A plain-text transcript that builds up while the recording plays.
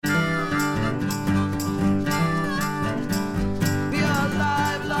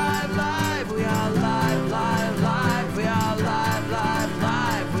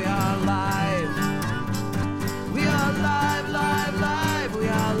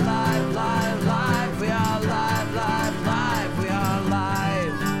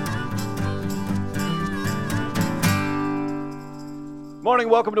Morning,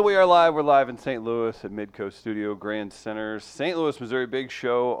 welcome to We Are Live. We're live in St. Louis at Midcoast Studio Grand Center. St. Louis, Missouri, big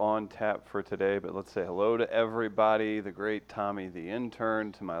show on tap for today. But let's say hello to everybody. The great Tommy, the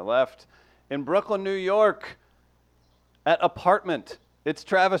intern, to my left. In Brooklyn, New York, at Apartment, it's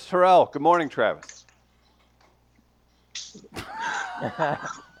Travis Terrell. Good morning, Travis. For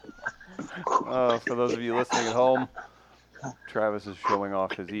those of you listening at home, Travis is showing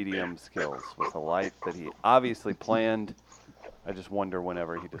off his EDM skills with a light that he obviously planned. I just wonder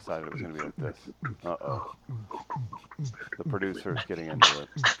whenever he decided it was going to be like this. Uh-oh. The producer's getting into it.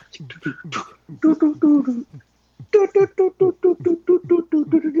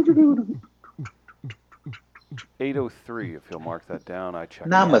 8:03, if you'll mark that down. I checked.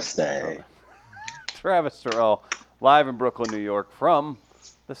 Namaste. Travis Terrell, live in Brooklyn, New York, from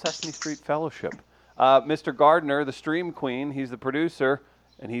the Sesame Street Fellowship. Mr. Gardner, the stream queen, he's the producer,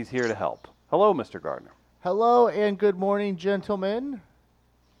 and he's here to help. Hello, Mr. Gardner. Hello and good morning, gentlemen,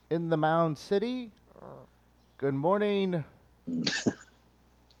 in the Mound City. Good morning,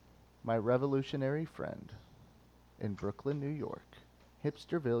 my revolutionary friend in Brooklyn, New York,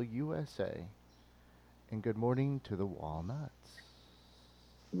 Hipsterville, USA. And good morning to the Walnuts.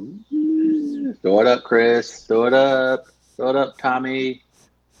 Throw it up, Chris. Throw it up. Throw it up, Tommy.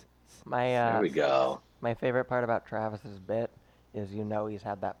 There we go. My favorite part about Travis's bit is he's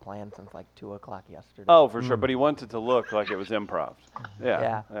had that plan since like 2 o'clock yesterday. Oh, for sure. But he wanted to look like it was improv.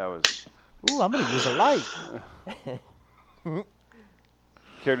 Yeah. That was. Ooh, I'm going to use a light.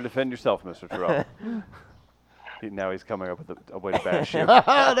 Care to defend yourself, Mr. Terrell? Now he's coming up with a way to bash you.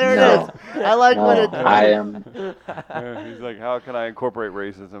 Oh, there it is. I like what it does. I am. He's like, how can I incorporate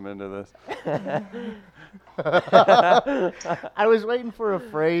racism into this? I was waiting for a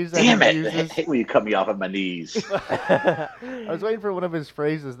phrase that Damn he it. uses. I hate when you cut me off at my knees. I was waiting for one of his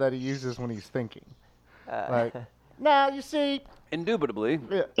phrases that he uses when he's thinking. Like, now you see. Indubitably.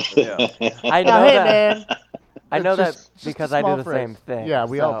 Yeah. I Now, know hey, that. man. I know that Just a because I do small the phrase. same thing. Yeah,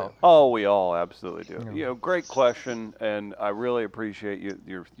 we all do. Oh, we all absolutely do. Yeah. Great question, and I really appreciate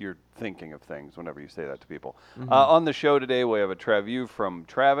your thinking of things whenever you say that to people. Mm-hmm. On the show today, we have a Traview from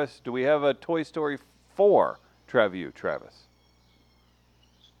Travis. Do we have a Toy Story 4 Traview, Travis?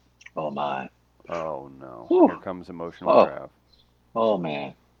 Oh, my. Oh, no. Whew. Here comes emotional Oh. Trav. Oh,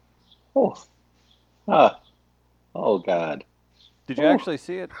 man. Oh. Oh, God. Did you actually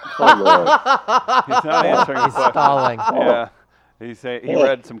see it? Oh, Lord. He's not answering the He's question. stalling. Yeah. He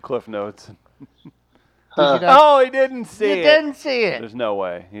read some Cliff Notes. not- He didn't see You it. didn't see it. There's no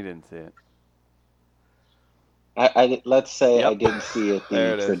way. He didn't see it. Let's say Yep. I didn't see it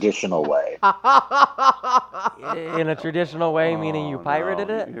There it the is. traditional way. In a traditional way, meaning you Oh, pirated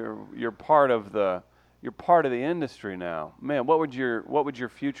no. it? You're part of the industry now, man. What would your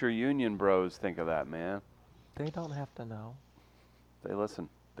future union bros think of that, man? They don't have to know. They listen.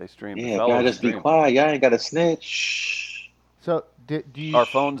 They stream. The Yeah, fellows gotta just be stream. quiet. Y'all ain't got to snitch. So, do you... Our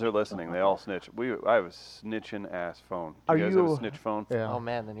phones are listening. They all snitch. I have a snitching ass phone. Do Are you guys have a you- snitch phone? Yeah. Oh,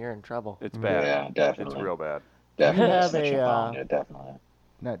 man, then you're in trouble. It's bad. Yeah, definitely. It's real bad. Definitely. have snitching a, phone. Yeah, definitely.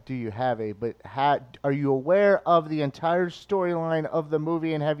 Not do you have a, but are you aware of the entire storyline of the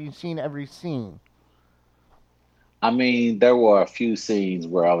movie, and have you seen every scene? I mean, there were a few scenes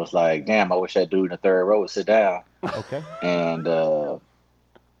where I was like, damn, I wish that dude in the third row would sit down. Okay. And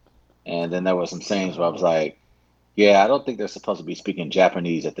then there were some scenes where I was like, yeah, I don't think they're supposed to be speaking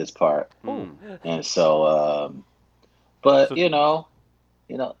Japanese at this part. Hmm. And so, but So- you know,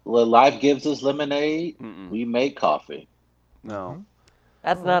 when life gives us lemonade, Mm-mm. we make coffee. No.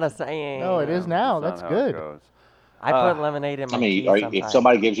 That's not a saying. No, it is now. That's That's not how it good. goes. I put lemonade in my I mean, tea if sometimes.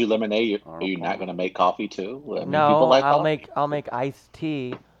 somebody gives you lemonade, are you Okay. not going to make coffee too? I mean, No, people like I'll coffee. make iced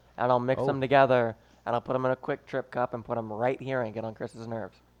tea, and I'll mix Oh. them together, and I'll put them in a quick trip cup and put them right here and get on Chris's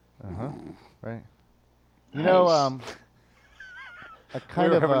nerves. Right. You know, a kind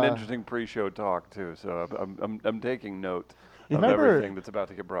we were of having an interesting pre-show talk too, so I'm taking note of Remember- everything that's about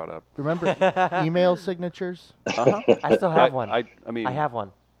to get brought up. remember email signatures? Uh-huh. I still have one. I mean, I have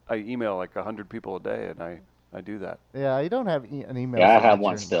one. I email like 100 people a day, and I do that. Yeah, you don't have an email. Yeah, I have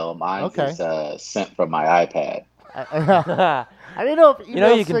one signature. still. Mine Okay. is sent from my iPad. I didn't know if You know,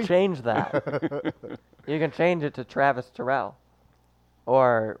 email you can sig- change that. You can change it to Travis Terrell,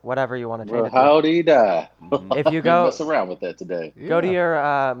 or whatever you want to change Well, it to. howdy da. If you We go- mess around with that today. Go to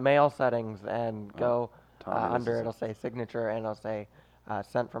Yeah. your mail settings and go Tommy, this under. is It'll say signature, and it'll say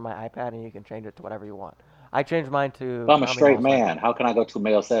sent from my iPad, and you can change it to whatever you want. I changed mine to. If I'm a Tommy straight Hall's man, how can I go to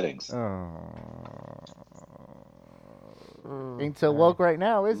mail settings? Oh. Mm, Ain't so woke right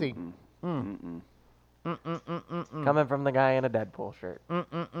now, is he? Mm-mm. Coming from the guy in a Deadpool shirt.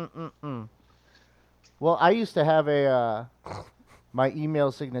 Well, I used to have a My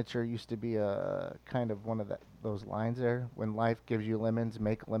email signature used to be a kind of one of those lines there. When life gives you lemons,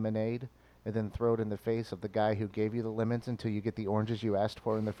 make lemonade, and then throw it in the face of the guy who gave you the lemons until you get the oranges you asked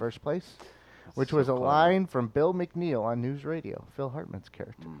for in the first place. Which was a line from Bill McNeil on News Radio, Phil Hartman's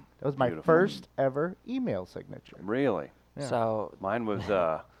character. That was my first ever email signature. Really? Yeah. So Mine was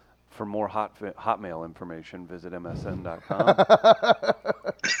for more Hotmail information, visit msn.com.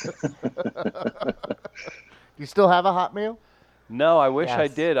 Do you still have a Hotmail? No, I wish I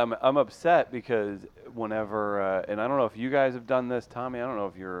Yes. did. I'm upset because whenever, and I don't know if you guys have done this, Tommy. I don't know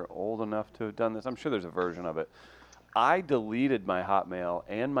if you're old enough to have done this. I'm sure there's a version of it. I deleted my Hotmail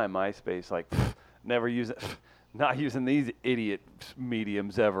and my MySpace, like, never use it, not using these idiot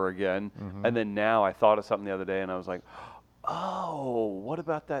mediums ever again. And then now I thought of something the other day, and I was like, oh, what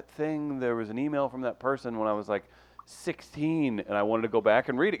about that thing? There was an email from that person when I was like 16, and I wanted to go back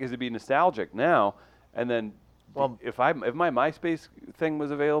and read it because it'd be nostalgic now. And then if my MySpace thing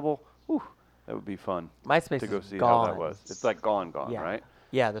was available, whew, that would be fun MySpace to go is see gone. how that was. It's like gone, Yeah. right?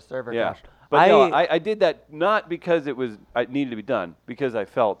 Yeah, the server Yeah. crashed. But no, I did that not because it needed to be done, because I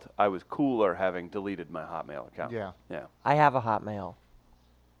felt I was cooler having deleted my Hotmail account. Yeah. Yeah. I have a Hotmail.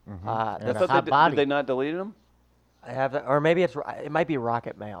 And I a thought hot did body. they not delete them? I have, or maybe it might be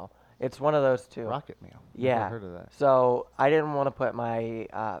Rocket Mail. It's one of those two. Rocket Mail. Yeah. Never heard of that. So I didn't want to put my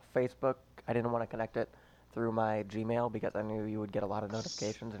Facebook. I didn't want to connect it through my Gmail because I knew you would get a lot of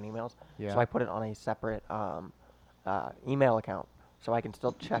notifications and emails. Yeah. So I put it on a separate email account, so I can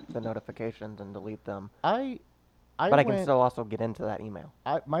still check the notifications and delete them. But I can still also get into that email.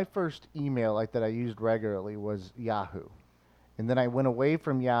 My first email that I used regularly was Yahoo. And then I went away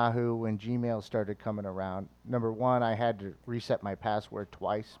from Yahoo when Gmail started coming around. Number one, I had to reset my password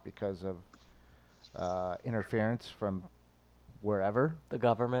twice because of interference from wherever. The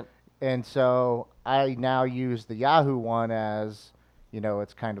government. And so I now use the Yahoo one as,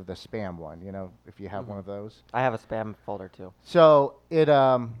 it's kind of the spam one, if you have one of those. I have a spam folder too. So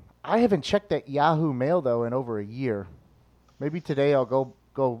I haven't checked that Yahoo Mail, though, in over a year. Maybe today I'll go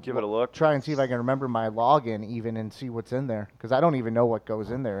Give it a look. try and see if I can remember my login even and see what's in there, because I don't even know what goes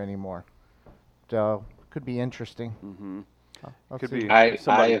in there anymore. So could be interesting. Mm-hmm. Could be I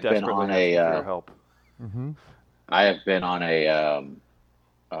somebody have been desperately on asking a, for your help. I have been on a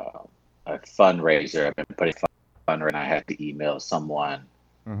fundraiser. I've been putting fundraiser, and I had to email someone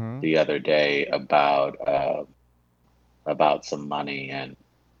the other day about some money, and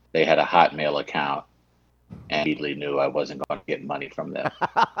they had a Hotmail account, and immediately knew I wasn't going to get money from them.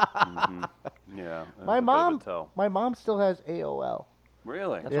 Yeah. that's My a bit of a mom tell. still has AOL.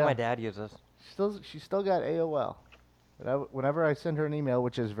 Really? That's Yeah. what my dad uses. She still got AOL. But whenever I send her an email,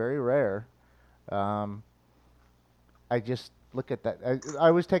 which is very rare, I just look at that. I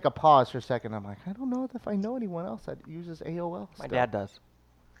always take a pause for a second. I'm like, I don't know if I know anyone else that uses AOL. My still. dad does.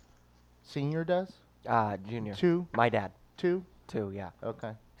 Senior does? Junior. Two? My dad. Two? Too, yeah.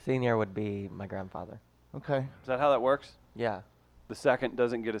 Okay. Senior would be my grandfather. Okay. Is that how that works? Yeah. The second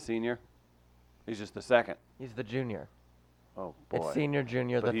doesn't get a senior? He's just the second. He's the junior. Oh, boy. It's senior,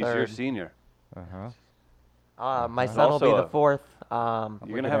 junior, but the he's your third. senior. My son will be Also the fourth. You're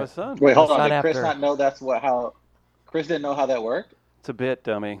going to have a son. Wait, hold on. Son Did Chris after. not know how? Chris didn't know how that worked? It's a bit,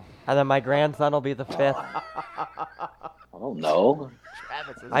 dummy. And then my grandson will be the fifth. I don't know.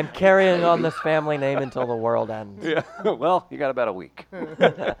 I'm carrying on this family name until the world ends. Yeah. Well, you got about a week.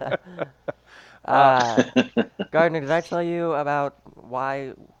 Gardner, did I tell you about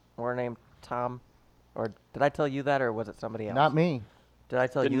why we're named Tom? Or did I tell you that, or was it somebody else? Not me. Did I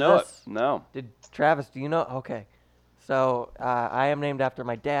tell Didn't you know this? it. No. Did Travis, do you know? Okay. So I am named after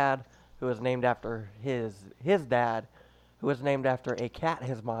my dad, who was named after his dad, who was named after a cat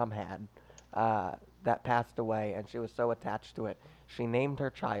his mom had that passed away, and she was so attached to it. She named her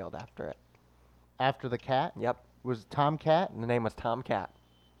child after it. After the cat? Yep. Was Tomcat? And the name was Tomcat.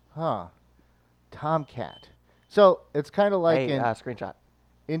 Huh. Tomcat. So it's kind of like Hey, in screenshot.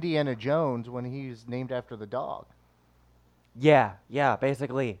 Indiana Jones when he's named after the dog. Yeah,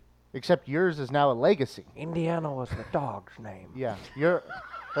 basically. Except yours is now a legacy. Indiana was the dog's name. Yeah.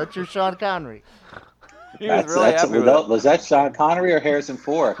 That's your Sean Connery. He was really happy with it. Was that Sean Connery or Harrison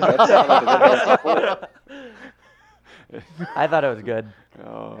Ford? 'Cause that sounded like a good Harrison Ford. I thought it was good.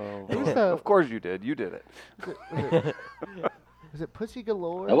 Oh, Who's well, the- of course you did. You did it. Is it Pussy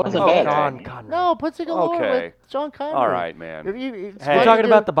Galore? That wasn't Oh, bad. Sean Connery. No, Pussy Galore Okay. with Sean Connery. All right, man. It's Hey. fun You're to talking do-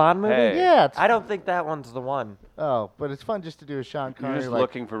 about the Bond movie? Hey. Yeah. I don't think that one's the one. Oh, but it's fun just to do a Sean You're Connery. just like,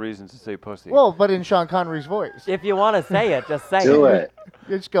 looking for reasons to say pussy. well, but in Sean Connery's voice. If you want to say it, just say Do it. it.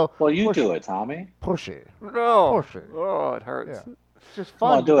 You just go. Well, you push do it, Tommy. Push it. no. Push it. Oh, it hurts. Yeah. It's just Come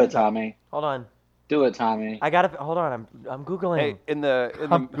fun. on, do to it, Tommy. Hold on. Do it, Tommy. I gotta hold on. I'm googling. Hey,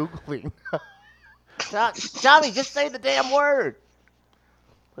 I'm Googling. Tommy, just say the damn word.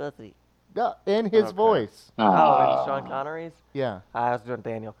 Pussy. No, in his Okay. voice. Oh, and Sean Connery's? Yeah. I was doing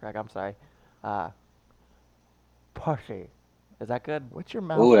Daniel Craig. I'm sorry. Pussy. Is that good? What's your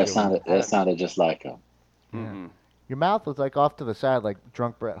mouth Ooh, that doing? sounded just like him. Mm-hmm. Your mouth was like off to the side, like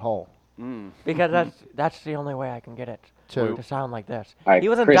drunk Brett Hull. Because that's the only way I can get it To- to sound like this. All right, He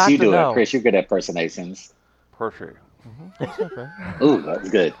was in Chris, Dr. you do No. it. Chris, you're good at impersonations. Percy. That's okay. Ooh, that's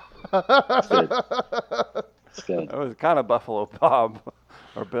good. That's good. That's good. That was kind of Buffalo Bob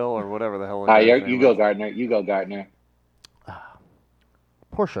or Bill or whatever the hell. All right, you go, Gardner. You go, Gardner.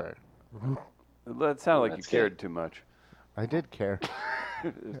 Porsche. That sounded like you That's good. cared too much. I did care.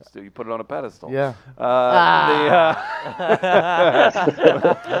 So you put it on a pedestal. Yeah.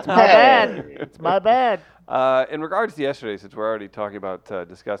 It's my bad. It's my bad. In regards to yesterday, since we're already talking about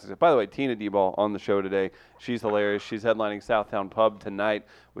discussing it, by the way, Tina Deball on the show today. She's hilarious. She's headlining Southtown Pub tonight.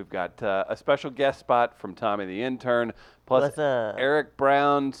 We've got a special guest spot from Tommy the Intern, plus What's up? Eric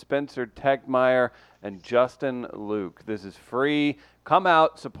Brown, Spencer Techmeyer, and Justin Luke. This is free. Come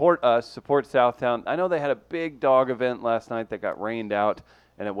out, support us, support Southtown. I know they had a big dog event last night that got rained out,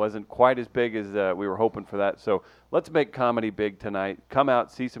 and it wasn't quite as big as we were hoping for that. So let's make comedy big tonight. Come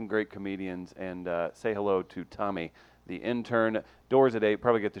out, see some great comedians, and say hello to Tommy, the Intern. Doors at 8.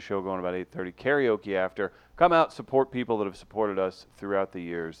 Probably get the show going about 8:30. Karaoke after. Come out, support people that have supported us throughout the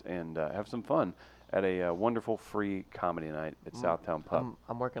years, and have some fun at a wonderful free comedy night at Southtown Pub.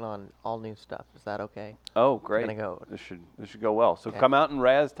 I'm working on all new stuff. Is that okay? Oh, great! gonna go. This should go well. So Yeah. come out and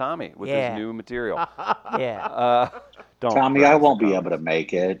razz Tommy with Yeah. his new material. Yeah. Don't Tommy, I razz won't be Tommy. able to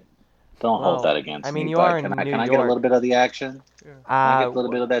make it. Don't Well, hold that against I me. mean, you but are in can I New get a York. little bit of the action? Can I get a Uh, little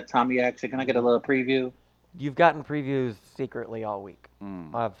bit of that Tommy action? Can I get a little preview? You've gotten previews secretly all week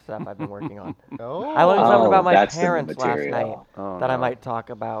Mm. of stuff I've been working on. Oh. I learned something about my that's the new parents last night material. Oh, that I no. might talk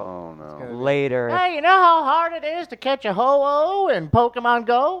about Oh no. later. Hey, you know how hard it is to catch a ho-oh in Pokemon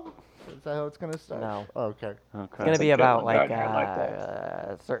Go? Is that how it's going to start? No. Oh, okay. Okay. It's gonna That's a be good about one, like, Gardner. I like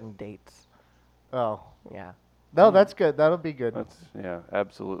that. certain dates. Oh. Yeah. No, that's good. That'll be good. That's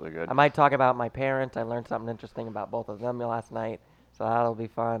absolutely good. I might talk about my parents. I learned something interesting about both of them last night, so that'll be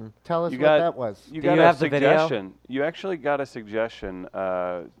fun. Tell us You what got- that was. You Do got you a have the video? suggestion. You actually got a suggestion.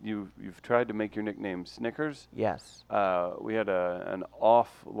 You've tried to make your nickname Snickers. Yes. We had an off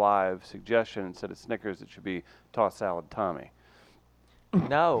live suggestion. Instead of Snickers, it should be Toss Salad Tommy.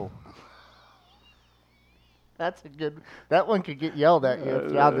 No. That's a good. That one could get yelled at you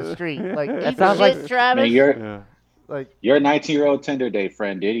down the street. Like, That eat sounds shit, like- Travis. Man, your Yeah. Like, your 19-year-old Tinder date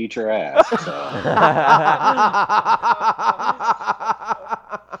friend did eat your ass. So.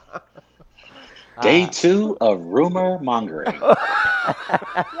 Day 2 of rumor mongering. yo,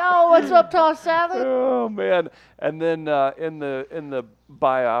 what's up, Toss Salad? Oh man! And then in the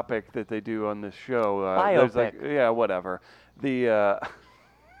biopic that they do on this show, there's like whatever. The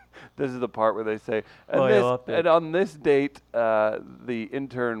this is the part where they say, and on this date, the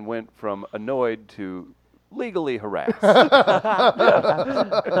intern went from annoyed to legally harassed,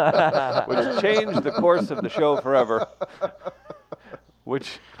 which changed the course of the show forever.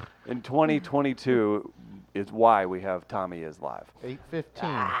 Which in 2022 is why we have Tommy is live. 8:15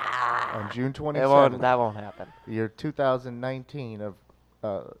 on June It 27th, that won't happen. year 2019 of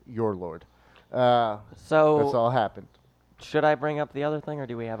Your Lord. So That's all happened. should I bring up the other thing, or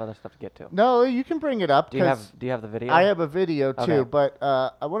do we have other stuff to get to? No, you can bring it up. Do you 'cause have the video? I have a video too, Okay. but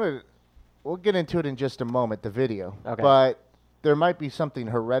I want to. We'll get into it in just a moment. The video, Okay. but there might be something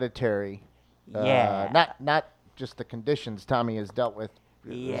hereditary. Yeah. Not just the conditions Tommy has dealt with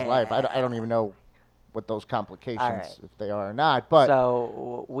in his life. I don't even know what those complications, right. if they are or not. But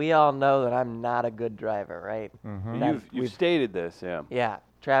So we all know that I'm not a good driver, right? That You've stated this, yeah. Yeah.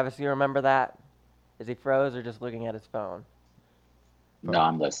 Travis, you remember that? Is he froze or just looking at his phone? No,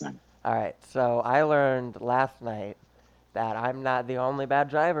 I'm listening. All right. So I learned last night that I'm not the only bad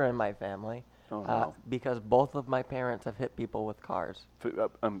driver in my family, Oh, no. because both of my parents have hit people with cars.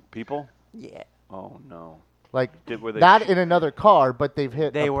 People? Yeah. Oh no. like, Were they not in another car, but they've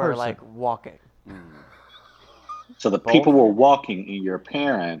hit. They a were person. like walking. So the people were walking, and your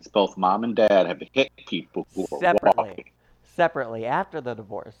parents, both mom and dad, have hit people who were walking. Separately after the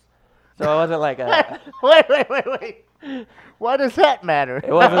divorce. So it wasn't like a. Wait. Why does that matter?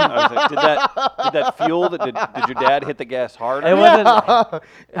 It wasn't. I was like, did that fuel? Did your dad hit the gas hard? It wasn't.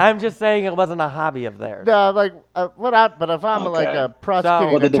 I'm just saying it wasn't a hobby of theirs. No, like but if I'm like Okay. a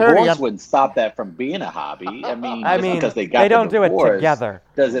prosecuting Well, the attorney, divorce I'm, wouldn't stop that from being a hobby. I mean, I just mean, because they got they don't the do it divorce together.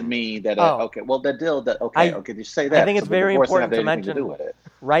 doesn't mean that. Oh. Okay, well, the deal that okay, I did you say that? think it's So the very divorce didn't important have to anything mention. do with it.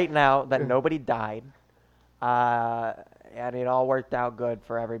 right now that nobody died, and it all worked out good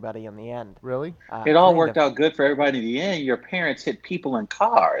for everybody in the end. Really? It all Kind worked of. out good for everybody in the end. Your parents hit people in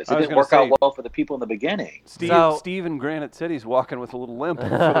cars. It I was didn't gonna work out say- well for the people in the beginning. Steve in Granite City's walking with a little limp for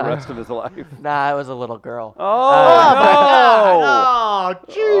the rest of his life. Nah, it was a little girl. Oh, no! Oh,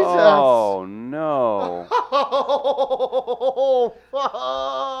 Jesus! Oh, no. Oh, fuck.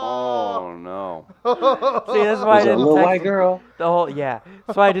 Oh, no. See, this is why I Was it a didn't little text white girl? the whole. Yeah,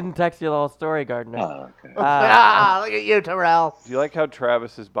 that's why I didn't text you the whole story, Gardner. Oh, okay. Look at you, Terrell. Do you like how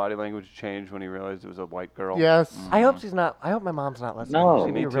Travis's body language changed when he realized it was a white girl? Yes. I hope she's not. I hope my mom's not listening. No,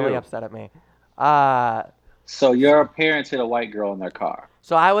 She'd me be really too. upset at me. So your parents hit a white girl in their car.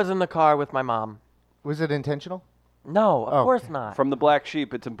 So I was in the car with my mom. Was it intentional? No, of Oh, course okay. not. From the Black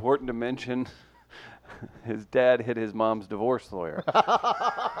Sheep, it's important to mention his dad hit his mom's divorce lawyer.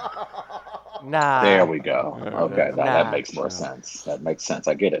 Nah. There we go. Okay, Nah. that makes more sense. That makes sense.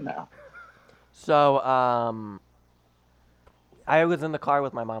 I get it now. So, I was in the car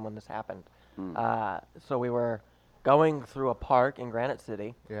with my mom when this happened. So we were going through a park in Granite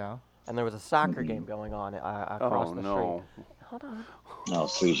City, Yeah. and there was a soccer game going on across Oh, the no. street. Hold on. Oh,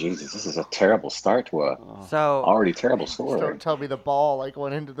 sweet Jesus. This is a terrible start to a So, already terrible Just story. don't tell me the ball like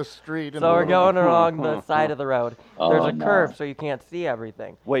went into the street. And so we're going along the side of the road. There's Oh, a no. curve, so you can't see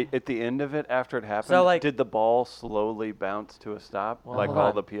everything. Wait, at the end of it, after it happened, So, like- did the ball slowly bounce to a stop, Well, like hold all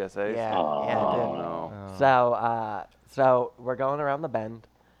on. the PSAs? Yeah, Oh, yeah, it Oh, did. no. So we're going around the bend,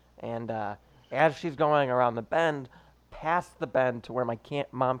 and as she's going around the bend, past the bend to where my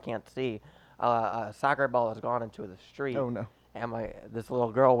mom can't see, a soccer ball has gone into the street. Oh, no. And this little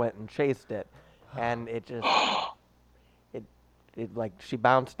girl went and chased it, and it just it like she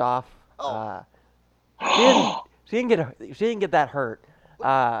bounced off. She didn't get that hurt.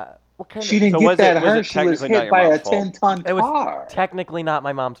 What kind She of? didn't So get was that it- was hurt. it She was technically not hit your by a mom's fault? 10-ton It was car. technically not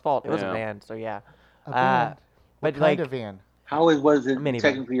my mom's fault. It was Yeah. a van, so yeah. A van? But What like, kind of van? How was it minivan.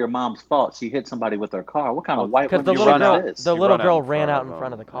 technically your mom's fault? She hit somebody with her car. What kind of white because the woman little run girl, is? the You little run out girl in ran front out of in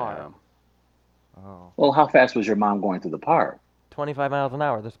front of them, the car. yeah. Oh. Well, how fast was your mom going through the park? 25 miles an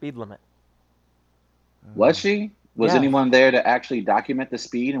hour, the speed limit. Was she? Was Yeah. anyone there to actually document the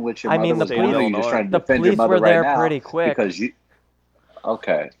speed in which your I mother mean, the was going? Or are you police- just trying to the defend your police mother were right there now? pretty quick. Because you.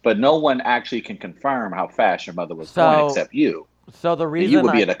 Okay, but no one actually can confirm how fast your mother was So, going except you. So the And reason you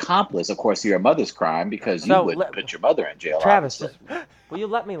would be I- an accomplice, of course, to your mother's crime because So, you would put your mother in jail. Travis, obviously. just, will you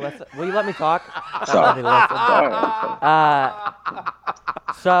let me listen? Will you let me talk? Not Sorry. let me listen. Sorry.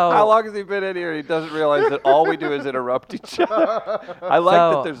 So How long has he been in here? He doesn't realize that all we do is interrupt each other. I like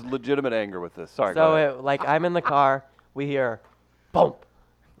So- that there's legitimate anger with this. Sorry. So go ahead. like I'm in the car, we hear, boom.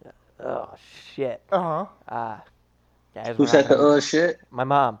 Oh shit. Uh-huh. Guys, Who we're said not the gonna- shit? My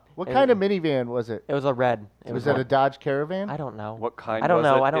mom. What It- kind of minivan was it? It was a red. Was it a Dodge Caravan? I don't know. What kind I don't was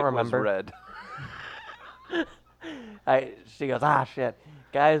know. it? I don't It remember. was red. She goes, ah, shit.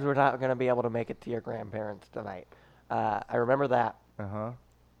 Guys, we're not going to be able to make it to your grandparents tonight. I remember that. Uh-huh.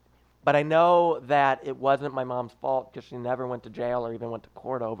 But I know that it wasn't my mom's fault because she never went to jail or even went to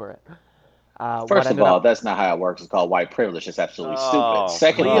court over it. First of all, that's not how it works. It's called white privilege. It's absolutely Oh, stupid.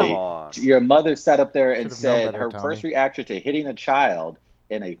 Secondly, come on. your mother sat up there and Should've known said better, her Tommy. first reaction to hitting a child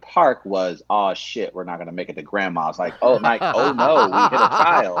in a park was, "Oh shit, we're not gonna make it to grandma's." Like, oh, like, oh no, we hit a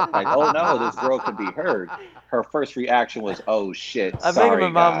child. Like, oh no, this girl could be hurt. Her first reaction was, "Oh shit, I'm making sorry my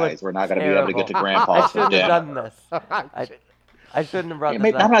mom look guys, we're not gonna be able to get to terrible. I grandpa's for shouldn't have dinner." done this. I shouldn't have brought I'm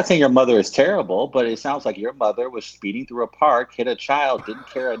this up. not saying your mother is terrible, but it sounds like your mother was speeding through a park, hit a child, didn't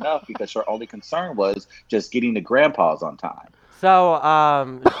care enough because her only concern was just getting to grandpa's on time. So,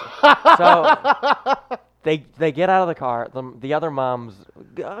 so they get out of the car. The other mom's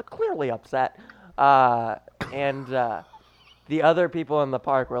clearly upset, and the other people in the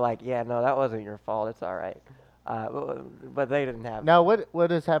park were like, "Yeah, no, that wasn't your fault. It's all right." But they didn't have. Now,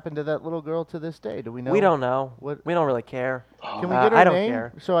 what has happened to that little girl to this day? Do we know? We don't know. What- We don't really care. Can we get her I don't name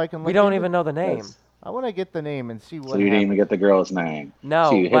care. so I can? We look don't into- even know the name. Yes. I want to get the name and see what. So you didn't even happened. get the girl's name. No,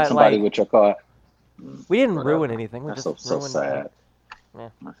 So you hit but somebody like with your car. we didn't Whatever. ruin anything. We That's just so ruined. sad.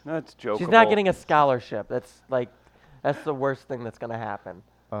 That's jokeable. She's not getting a scholarship. That's the worst thing that's gonna happen.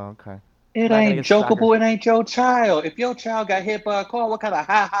 Oh, okay. It Not gonna ain't get soccer. jokeable. It ain't your child. If your child got hit by a car, what kind of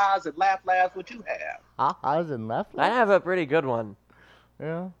ha-has and laughs would you have? Ha-has and left. I have a pretty good one.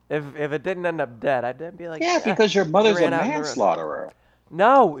 Yeah. If it didn't end up dead, I'd be like, Yeah, because your mother's a ran out in the road." manslaughterer.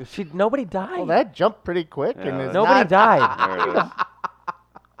 No, nobody died. Well, that jumped pretty quick, and Yeah. is Nobody not- died. There it is.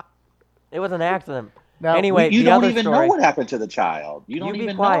 It was an accident. Now, Anyway, you the don't other even story. know what happened to the child. You don't You be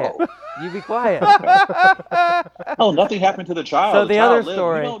even quiet. know. You be quiet. Oh, nothing happened to the child. So the the child other lived.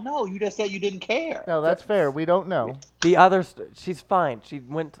 story- You don't know. You just said you didn't care. no, that's fair. We don't know. The other, she's fine. She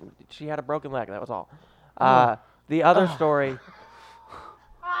had a broken leg. That was all. The other story.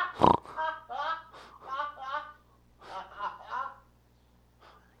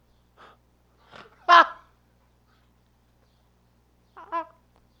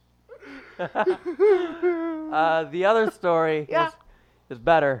 The other story is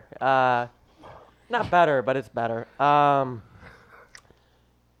better. Not better, but it's better.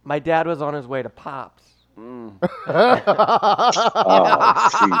 My dad was on his way to Pops. Oh,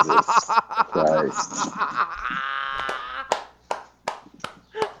 Jesus Christ.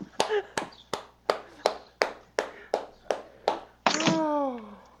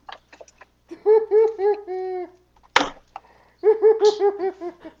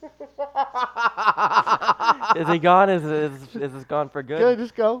 Is he gone? Is this gone for good? Good,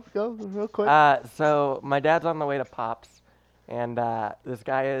 just go real quick. So my dad's on the way to Pops, and this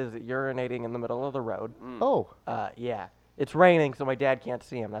guy is urinating in the middle of the road. Oh, Yeah, it's raining, so my dad can't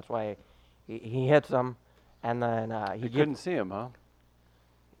see him. That's why he hits him, and then You couldn't see him, huh?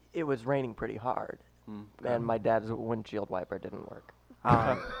 it was raining pretty hard, Okay. and my dad's windshield wiper didn't work.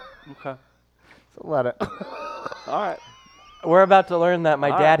 Okay. it's a lot of. All right. We're about to learn that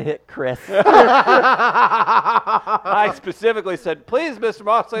my All dad right. hit Chris. I specifically said, please, Mr.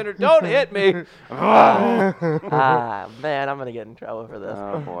 Mosslander, don't hit me. Man, I'm gonna get in trouble for this.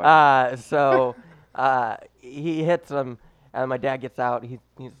 Oh, boy. So he hits him, and my dad gets out. He's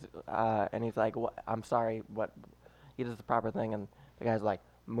like, "What? I'm sorry. What?" He does the proper thing, and the guy's like,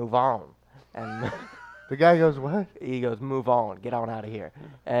 "Move on," and The guy goes, what? he goes, "Move on. Get on out of here."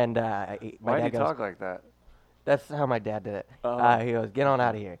 And my Why do dad you goes, talk like that? That's how my dad did it. Oh. He goes, "Get on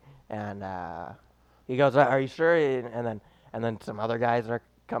out of here," and he goes, "Are you sure?" And then some other guys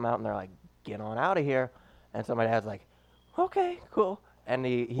come out and they're like, "Get on out of here," and so my dad's like, "Okay, cool," and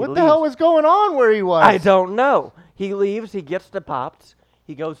he What leaves. the hell was going on where he was? I don't know. He leaves. He gets to Pops.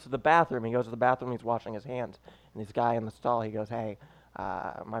 He goes to the bathroom. He goes to the bathroom. He's washing his hands, and this guy in the stall. He goes, "Hey,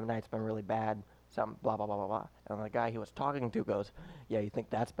 my night's been really bad. Something blah blah blah blah blah." And the guy he was talking to goes, "Yeah, you think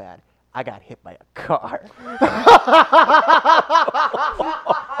that's bad? I got hit by a car."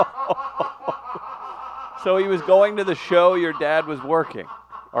 So he was going to the show your dad was working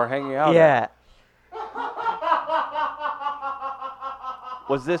or hanging out at. Yeah.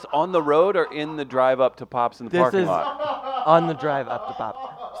 Was this on the road or in the drive up to Pops in the This parking is lot? on the drive up to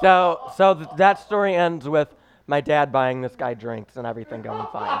Pop. That story ends with my dad buying this guy drinks and everything going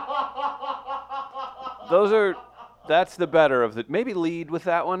fine. That's the better of the. Maybe lead with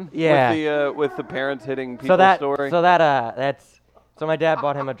that one. Yeah. With the parents hitting people story. So my dad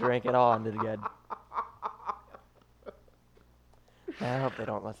bought him a drink. It all ended good. I hope they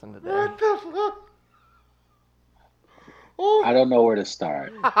don't listen to this. What the fuck? Oh, I don't know where to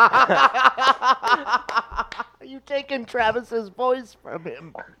start. are you taking Travis's voice from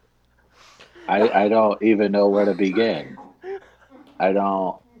him? I don't even know where to begin. I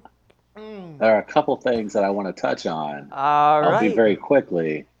don't. There are a couple things that I want to touch on. All I'll right. be very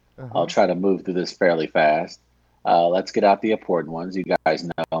quickly. I'll try to move through this fairly fast. Let's get out the important ones. You guys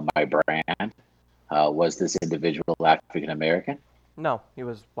know my brand. Was this individual African American? No, he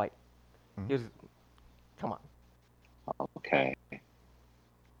was white. He was. Come on. Okay.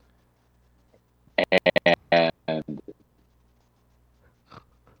 And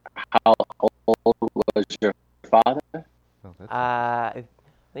how old was your father? Oh, that's I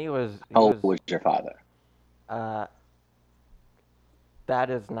think it was. How old was your father? That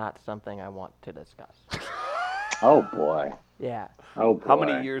is not something I want to discuss. Oh boy. Yeah, Oh boy. How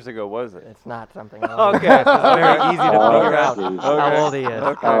many years ago was it? it's not something I want to Okay. discuss. It's very easy to Oh, figure out Jesus. how old he is.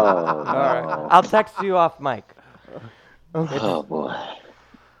 Okay. Oh, All right. no. I'll text you off mic. Oh boy.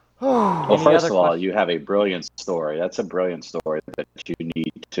 Oh, Well, Any first other of all, questions? you have a brilliant story. That's a brilliant story that you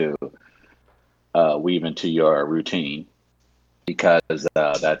need to weave into your routine, because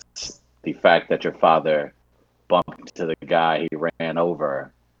that's the fact that your father bumped into the guy he ran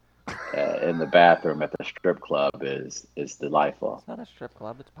over in the bathroom at the strip club is delightful. It's not a strip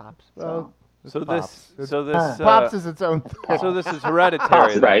club. It's Pops. well, So it's this, Pops. It's- so this, Pops is its own thing. so this is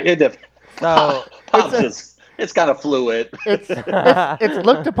hereditary. then. Right. So It's kind of fluid. It's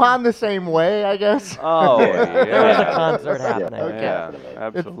looked upon the same way, I guess. Oh, Yeah. yeah. There was a concert happening. Okay. Yeah, Definitely.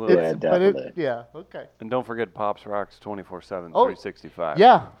 absolutely. Yeah, definitely. Yeah, okay. And don't forget Pops Rocks 24/7, Oh, 365.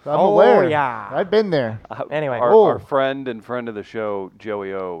 Yeah, I'm Oh, aware. yeah. I've been there. Anyway. Our Oh. friend and friend of the show,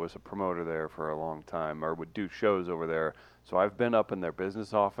 Joey O, was a promoter there for a long time, or would do shows over there. So I've been up in their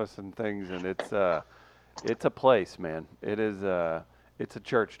business office and things, and It's a place, man. It is. It's a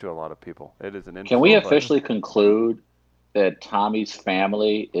church to a lot of people. It is an. Can we interesting place. officially conclude that Tommy's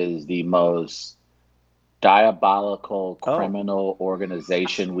family is the most diabolical criminal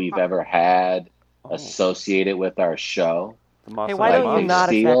organization we've ever had associated with our show? Hey, why don't you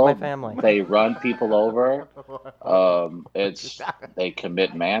not attack my family? They run people over. They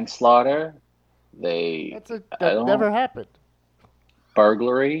commit manslaughter. That never happened.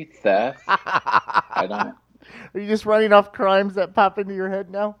 Burglary, theft. I don't. Are you just running off crimes that pop into your head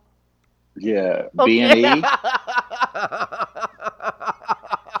now? Yeah, B&E.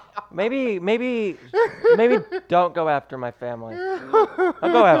 Maybe don't go after my family. I'll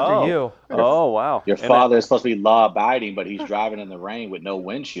go after you. Oh, wow. Your father is supposed to be law-abiding, but he's driving in the rain with no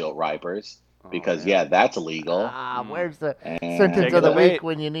windshield wipers because, that's illegal. Where's the sentence of the week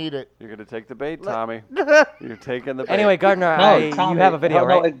when you need it? You're going to take the bait, Tommy. You're taking the bait. Anyway, Gardner, Tommy, you have a video,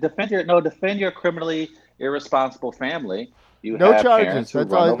 right? Defend your criminally irresponsible family. You no have charges. parents who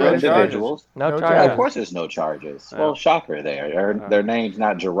That's run all over individuals. No charges. Yeah, of course there's no charges. Well, shocker there. Their name's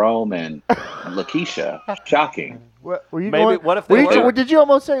not Jerome and Lakeisha. Shocking. What, were you Maybe, going? what if they were? Did you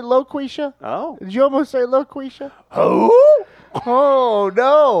almost say Loquisha? Oh. Did you almost say Loquisha? Oh? Oh,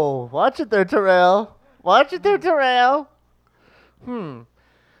 no. Watch it there, Terrell. Watch it there, Terrell.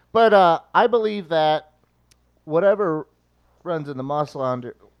 But I believe that whatever runs in the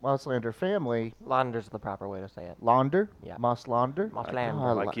Mosslander family. Launder's the proper way to say it. Launder? Yeah. Mosslander?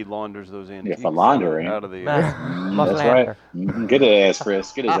 Mosslander. Like he launders those antiques for laundering. out of the That's Mosslander. right. Get his ass,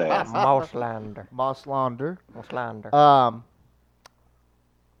 Chris. Get his ass. Mosslander. Mosslander.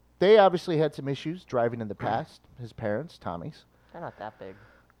 They obviously had some issues driving in the past. His parents, Tommy's. They're not that big.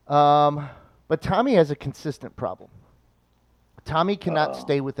 But Tommy has a consistent problem. Tommy cannot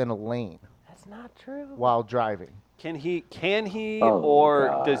stay within a lane. That's not true. While driving. Can he,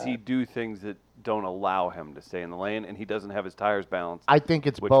 or does he do things that don't allow him to stay in the lane, and he doesn't have his tires balanced? I think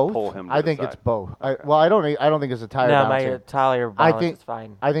it's which both. Pull him to I the think side. it's both. Okay. I don't think it's a tire balance. No, my tire balance is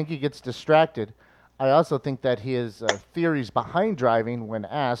fine. I think he gets distracted. I also think that his theories behind driving, when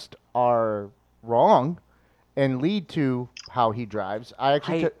asked, are wrong and lead to how he drives.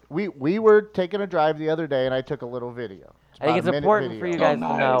 We were taking a drive the other day, and I took a little video. I think it's important for you guys to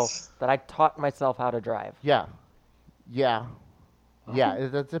know that I taught myself how to drive. Yeah,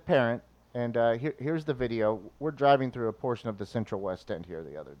 that's apparent. And here's the video. We're driving through a portion of the Central West End here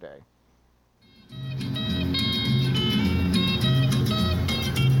the other day.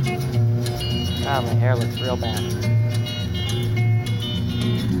 Ah, my hair looks real bad.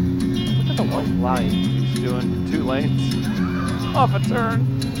 Look at the white line. He's doing 2 lanes. Off a turn.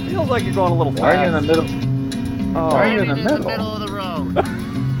 Feels like you're going a little fast. Why are you in the middle? Oh. Why are you in the middle? Of the road.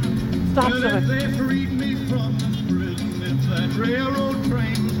 Stop it.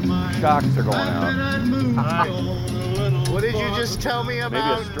 Shocks are going out. What did you just tell me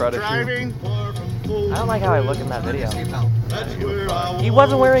about driving? I don't like how I look in that video. He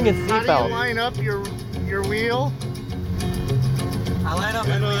wasn't wearing his How do you seatbelt. line up your wheel? I line up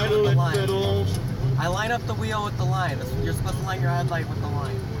the wheel with the line. I line up the wheel with the line. You're supposed to line your headlight with the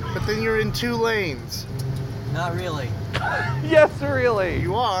line. But then you're in 2 lanes. Not really. Yes, really.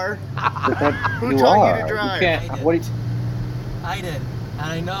 You are. Who taught you to drive? I did. And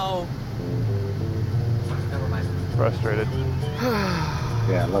I know. Never mind. Frustrated.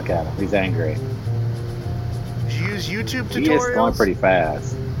 Yeah, look at him. He's angry. Did you use YouTube tutorials? He is going pretty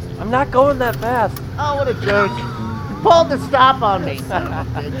fast. I'm not going that fast. Oh, what a jerk. Pulled the stop on me. Son of a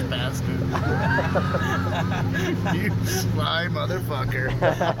bitch bastard. You sly motherfucker.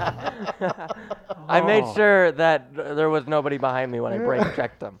 I made sure that there was nobody behind me when I brake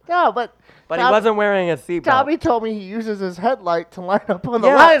checked him. No, but he wasn't wearing a seatbelt. Tommy told me he uses his headlight to line up on the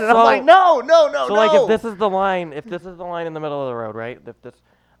line, and I'm like, no. So like, if this is the line in the middle of the road, right? If this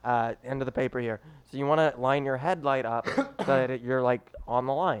end of the paper here, so you want to line your headlight up so that you're like on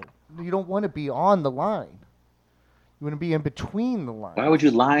the line. You don't want to be on the line. You want to be in between the lines. Why would you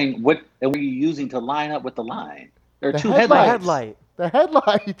line? What are you using to line up with the line? There are 2 headlight. headlights. The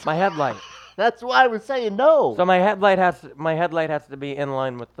headlight. My headlight. That's why I was saying no. So my headlight has to be in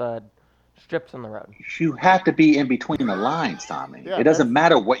line with the strips in the road. You have to be in between the lines, Tommy. Yeah, it doesn't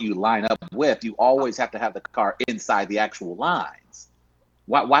matter what you line up with. You always have to have the car inside the actual lines.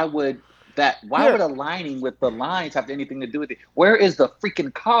 Why would aligning with the lines have anything to do with it? Where is the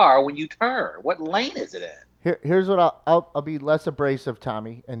freaking car when you turn? What lane is it in? Here's what I'll be less abrasive,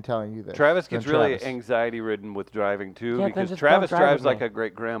 Tommy, in telling you this. Travis gets really Travis. anxiety-ridden with driving too, Yeah, then because just Travis don't drive drives with like me. a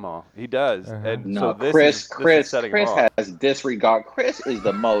great grandma. He does, and No, so this Chris, is Chris setting him Chris off. has disregard. Chris is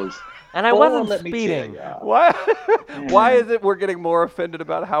the most. And I Oh, wasn't let me tell speeding. ya. Why? Why Man. is it we're getting more offended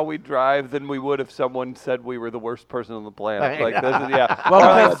about how we drive than we would if someone said we were the worst person on the planet? Like this is Well,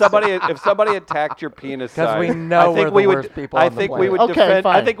 Or because- if somebody attacked your penis 'Cause size, we know I think we're we the would. worst people I on the think we planet. would Okay, defend.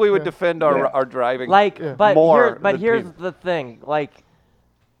 I fine. think we would Yeah. defend Yeah. our driving. Like, but more but than here's people. the thing. Like,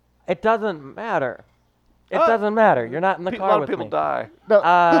 it doesn't matter. It Uh, doesn't matter. You're not in the a car lot of with people me. die. No,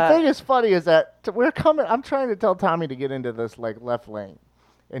 Uh, the thing is funny is that we're coming. I'm trying to tell Tommy to get into this like left lane,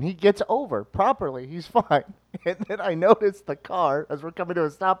 and he gets over properly. He's fine. And then I notice the car as we're coming to a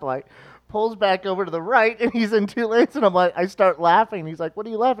stoplight pulls back over to the right, and he's in 2 lanes. And I'm like, I start laughing. He's like, "What are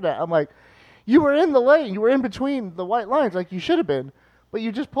you laughing at?" I'm like, "You were in the lane. You were in between the white lines, like you should have been." But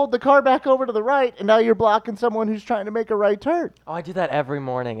you just pulled the car back over to the right, and now you're blocking someone who's trying to make a right turn. Oh, I do that every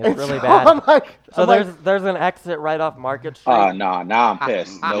morning. It's And really so bad. I'm like, So I'm like, there's an exit right off Market Street. No, now I'm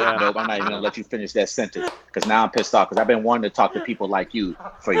pissed. Nope, I'm not even gonna let you finish that sentence because now I'm pissed off because I've been wanting to talk to people like you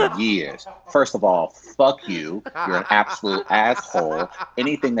for years. First of all, fuck you. You're an absolute asshole.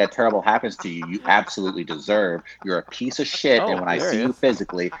 Anything that terrible happens to you, you absolutely deserve. You're a piece of shit, and when I there see he you is.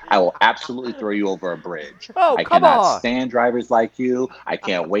 physically, I will absolutely throw you over a bridge. Oh, I come cannot on. stand drivers like you. I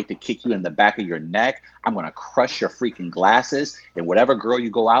can't wait to kick you in the back of your neck. I'm gonna crush your freaking glasses, and whatever girl you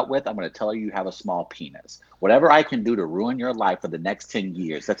go out with, I'm gonna tell you have a small penis. Whatever I can do to ruin your life for the next 10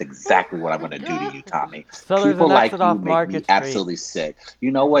 years, that's exactly what I'm going to do to you, Tommy. So there's People an like exit you off make Market me Street. absolutely sick.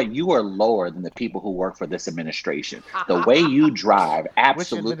 You know what? You are lower than the people who work for this administration. The way you drive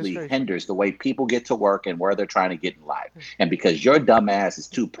absolutely administration? hinders the way people get to work and where they're trying to get in life. And because your dumb ass is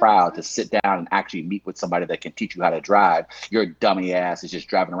too proud to sit down and actually meet with somebody that can teach you how to drive, your dummy ass is just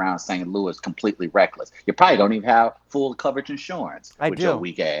driving around St. Louis completely reckless. You probably don't even have full coverage insurance I with do. your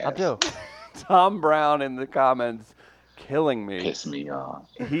weak ass. I do. Tom Brown in the comments, killing me. Piss me off.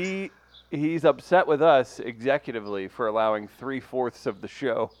 He's upset with us executively for allowing 3/4 of the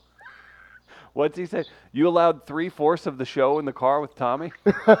show. What's he say? You allowed 3/4 of the show in the car with Tommy?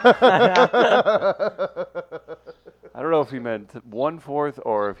 I don't know if he meant 1/4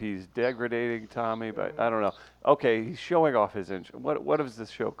 or if he's degrading Tommy, but I don't know. Okay, he's showing off his insurance. What does this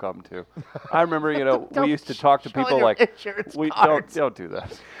show come to? I remember, we used to talk to Showing people your like, insurance we cards. don't do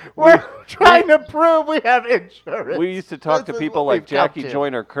that. We're trying to prove we have insurance. We used to talk to This is people what like we've come Jackie to.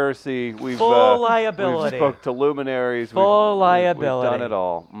 Joyner Kersey. We've Full We've liability. spoke to luminaries. Full We've liability. done it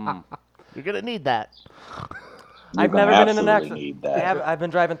all. Mm. You're gonna need that I've You're never gonna been in an absolutely accident. need that. I've been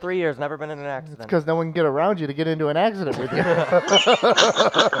driving 3 years, never been in an accident. because no one can get around you to get into an accident with you.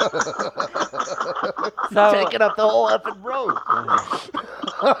 So, Taking up the whole effing road.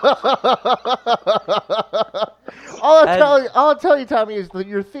 all I'll tell you, Tommy, is that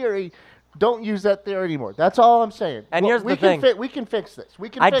your theory. Don't use that theory anymore. That's all I'm saying. And here's we the can thing. we can fix this. We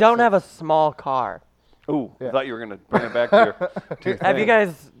can. I fix don't this. have a small car. Ooh, Yeah. I thought you were going to bring it back to your Have you thing.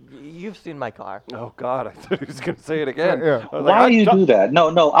 guys? You've seen my car. Oh, God, I thought he was going to say it again. Yeah. I was Why like, do you I- do that? No,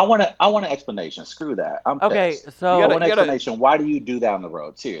 I want an explanation. Screw that. I'm Okay, pissed. so You I gotta- want an explanation. Why do you do that on the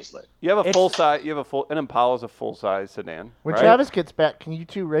road? Seriously. You have a It's- full size. An Impala's a full size sedan. When right? Travis gets back, can you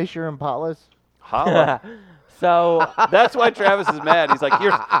two race your Impalas? Holla. so That's why Travis is mad. He's like,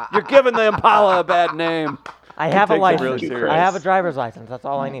 you're giving the Impala a bad name. I have a takes it license. really serious. I have a driver's license. That's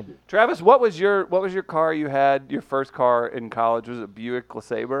all I need. Travis, what was your car you had? Your first car in college was a Buick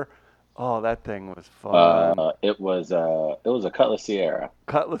LeSabre. Oh, that thing was fun. It was a Cutlass Sierra.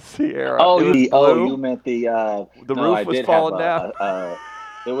 Cutlass Sierra. Oh, it was blue. you meant the The no, roof I was did falling have down.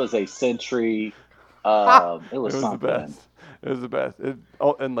 It was a Century. It It was was something. the best. It was the best.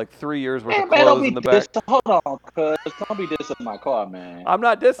 And like 3 years worth Hey, of man, don't clothes be in the back. dissing. Hold on, cuz. Don't be dissing my car, man. I'm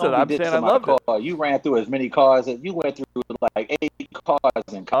not dissing. Don't I'm be saying I dissing my loved it. car. You ran through as many cars as you went through like 8 cars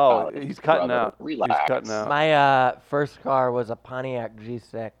in Oh, college. he's cutting brother. out. Relax. He's cutting out. My first car was a Pontiac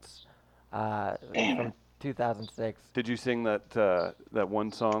G6 Damn from it. 2006. Did you sing that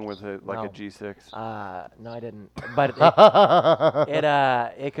one song with a No. G6? No, I didn't. But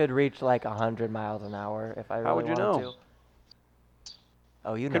it could reach like 100 miles an hour if I really How would you wanted know? to.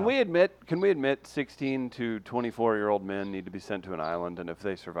 Oh, you know. Can we admit 16 to 24-year-old men need to be sent to an island, and if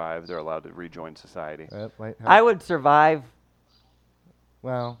they survive, they're allowed to rejoin society? I would survive.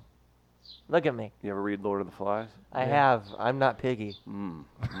 Well, Look at me. You ever read Lord of the Flies? I have. I'm not Piggy. I'm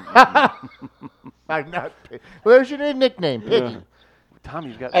not. Well, there's your new nickname, Piggy. Tom,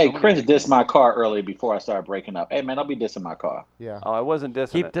 you've got. Hey, so Chris many dissed my car early before I started breaking up. Hey, man, don't be dissing my car. Yeah. Oh, I wasn't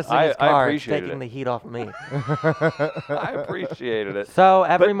dissing Keep it. dissing his I car. It's appreciated taking it. the heat off me. I appreciated it. So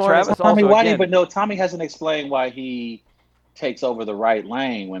every But morning. Travis Tommy, also, why do you? again, But no, Tommy hasn't explained why he takes over the right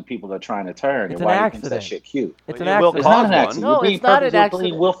lane when people are trying to turn, It's and an why he thinks that accident. shit cute. It's an It will accident. It's not an Cause one. accident. No, You're being it's not an you're being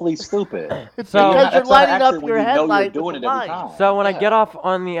accident. willfully stupid. It's So- because That's you're not an lining up accident when your you know you're headlight doing with it the every line. time. So when I Yeah. get off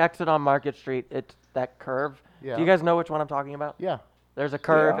on the exit on Market Street, it's that curve. Yeah. Do you guys know which one I'm talking about? Yeah. There's a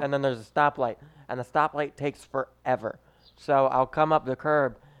curve Yeah. and then there's a stoplight, and the stoplight takes forever. So I'll come up the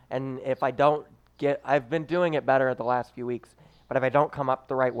curb, and if I don't I've been doing it better the last few weeks, but if I don't come up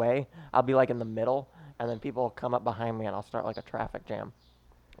the right way, I'll be like in the middle, and then people will come up behind me, and I'll start like a traffic jam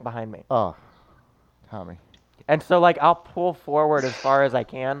behind me. Oh, Tommy. And so like I'll pull forward as far as I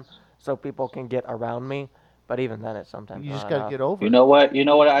can so people can get around me, but even then it's sometimes You just not got to enough. get over You it. know what? You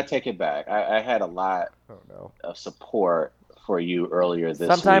know what? I take it back. I had a lot Oh, no. of support for you earlier this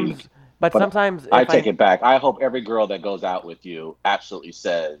Sometimes, week. but But sometimes I if take it back. I hope every girl that goes out with you absolutely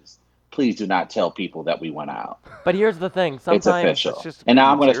says, please do not tell people that we went out. But here's the thing. It's Sometimes, official. it's just And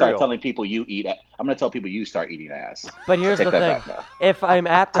now I'm going to start material. telling people you eat. I'm going to tell people you start eating ass. but here's Take the that thing. back now. If I'm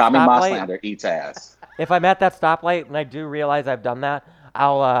at the Tommy stoplight, Mosslander eats ass. if I'm at that stoplight and I do realize I've done that,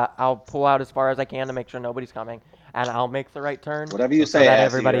 I'll pull out as far as I can to make sure nobody's coming, and I'll make the right turn. Whatever you so say, that ass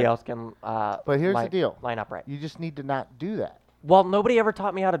everybody eater. else can. But here's the deal. Line up right. You just need to not do that. Well, nobody ever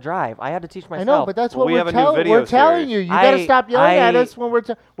taught me how to drive. I had to teach myself. I know, but that's Well, what we have a new we're video telling series. you. You got to I- stop yelling at I- us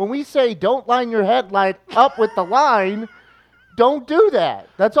when we say don't line your headlight up with the line. Don't do that.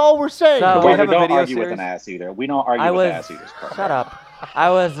 That's all we're saying. So- we Brother, have a don't video argue with series? an ass eater. We don't argue I with was. ass eaters. Carl. Shut up.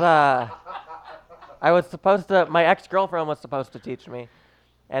 I was supposed to. My ex-girlfriend was supposed to teach me,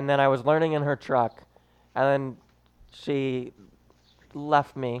 and then I was learning in her truck, and then she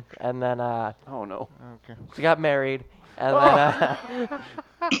left me, and then Oh no. Okay. she got married, and then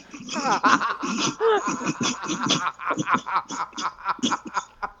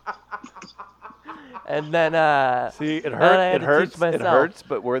and then See, it then I hurts. It had to hurts. teach It myself. hurts.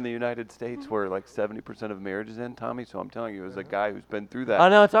 But we're in the United States, where like 70% of marriages end, Tommy. So I'm telling you, as a guy who's been through that. Oh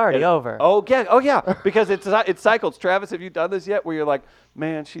no, it's already It- over. Oh yeah, oh yeah, because it cycles. Travis, have you done this yet? Where you're like,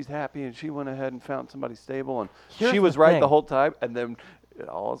 man, she's happy and she went ahead and found somebody stable and Here's she the was right thing. the whole time, and then it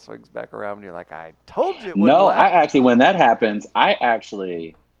all swings back around and you're like, I told you. It wouldn't No, last. when that happens,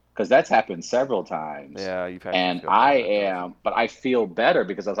 because that's happened several times. Yeah, you've had. And to go but I feel better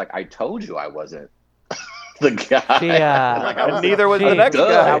because I was like, I told you I wasn't the guy. She, And neither was the she- next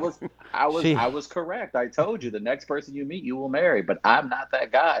Duh, guy. I was correct. I told you the next person you meet, you will marry. But I'm not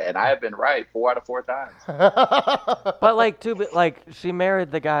that guy, and I have been right 4 out of 4 times. But like she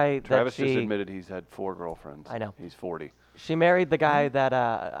married the guy Travis that just she. admitted he's had 4 girlfriends. I know. He's 40. She married the guy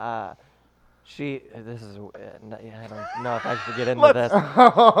that she. This is. I don't know if I should get into Let's- this.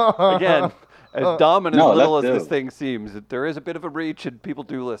 Again, as dumb and as No, little as let's this do. thing seems, there is a bit of a reach, and people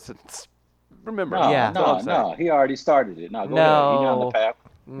do listen. Remember, No, Yeah. that's all no, I'm saying. no. He already started it. No, go ahead. You're on the No. path.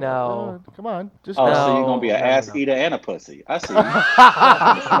 No. Come on. Just Oh, No. so you're gonna be an No, ass no. eater and a pussy. I see.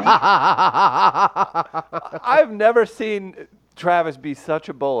 I've never seen Travis be such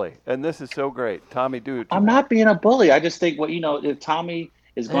a bully, and this is so great. Tommy, do it. I'm not being a bully. I just think if Tommy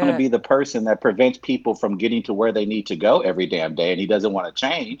is going to Yeah. be the person that prevents people from getting to where they need to go every damn day, and he doesn't want to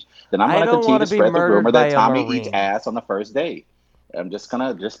change, then I'm I going to don't continue wanna to be spread the murdered rumor by that a Tommy eats Marine. ass on the first date. I'm just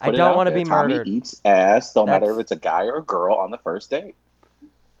gonna put I it don't out wanna there. be Tommy murdered. eats ass, no matter That's- if it's a guy or a girl on the first date.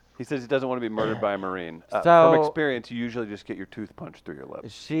 He says he doesn't want to be murdered by a Marine. From So- experience, you usually just get your tooth punched through your lips.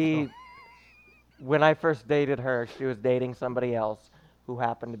 She. When I first dated her, she was dating somebody else who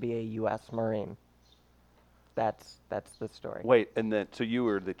happened to be a U.S. Marine. That's the story. Wait, and then so you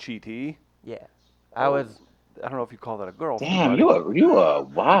were the cheatee? Yeah, I was. I don't know if you call that a girlfriend. Damn, buddy.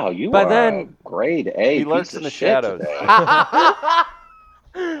 you But are then- a grade A. He lurks piece in of the shit shadows.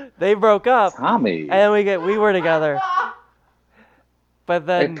 today. They broke up, Tommy. and we were together. But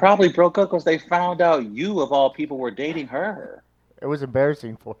They then probably broke up because they found out you, of all people, were dating her. It was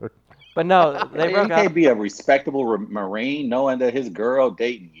embarrassing for her. But no, they He broke can't up. be a respectable Marine knowing that his girl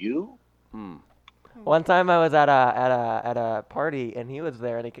dating you. Hmm. One time I was at a party and he was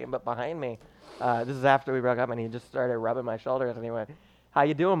there and he came up behind me. This is after we broke up and he just started rubbing my shoulders and he went, "How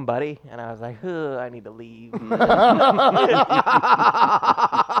you doing, buddy?" And I was like, I need to leave.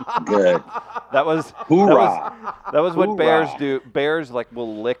 Good. That was Hoorah. That was what bears Hoorah. do. Bears like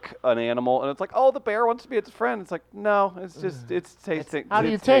will lick an animal, and it's like, oh, the bear wants to be its friend. It's like, no, it's just it's tasting. How do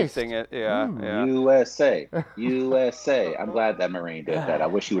you it's taste? tasting it? Yeah, yeah. USA. USA. I'm glad that Marine did that. I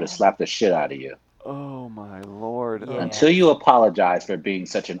wish he would have slapped the shit out of you. Oh my Lord. Yeah. Until you apologize for being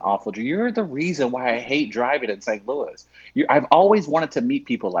such an awful driver. You're the reason why I hate driving in St. Louis. I've always wanted to meet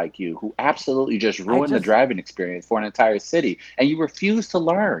people like you who absolutely just ruin the driving experience for an entire city, and you refuse to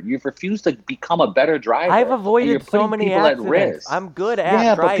learn. You've refused to become a better driver. I've and you're avoided so putting many people at accidents. risk. I'm good at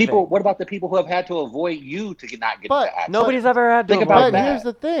Yeah, driving. but people. What about the people who have had to avoid you to not get into accidents? Nobody's ever had to Think avoid about But me. that. here's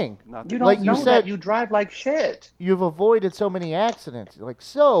the thing. You don't like know you said, that. You drive like shit. you've avoided so many accidents. Like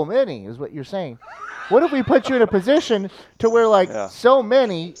so many is what you're saying. What if we put you in a position to where so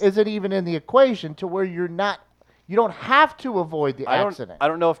many isn't even in the equation to where you don't have to avoid the accident. I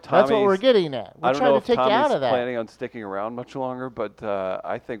don't know if Tommy's... That's what we're getting at. We're trying to take you out of that. planning on sticking around much longer, but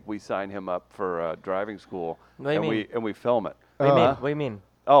I think we sign him up for driving school and we film it. What do you mean?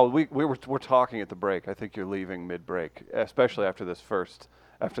 Oh, we're talking at the break. I think you're leaving mid-break, especially after this first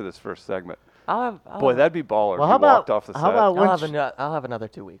segment. Boy, that'd be baller. Well, if you walked off the set. I'll have another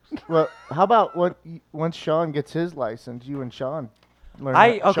 2 weeks. Well, how about once Sean gets his license, you and Sean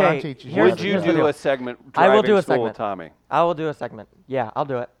learn. Sean teaches you. Would you do a segment? I will do a school segment. With Tommy. I will do a segment. Yeah, I'll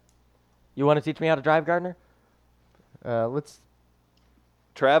do it. You want to teach me how to drive, Gardner?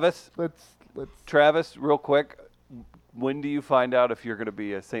 Travis, let's. Travis, real quick. When do you find out if you're going to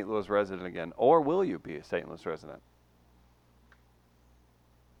be a St. Louis resident again, or will you be a St. Louis resident?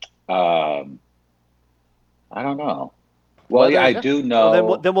 I don't know. Well, yeah, I do know.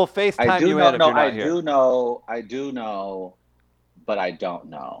 Well, then we'll FaceTime you in if you're not here. I do know, but I don't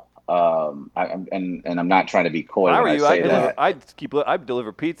know. I'm not trying to be coy when I say that. I'd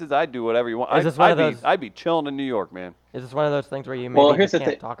deliver pizzas. I'd do whatever you want. I'd be chilling in New York, man. Is this one of those things where you maybe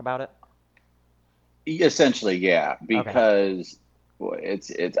can't talk about it? Essentially, yeah, because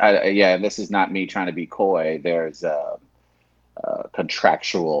and this is not me trying to be coy. There's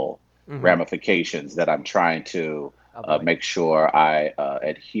contractual ramifications that I'm trying to make sure I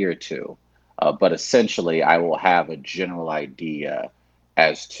adhere to. But essentially, I will have a general idea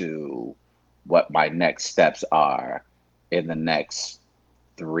as to what my next steps are in the next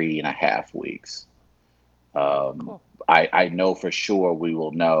 3.5 weeks. Cool. I know for sure we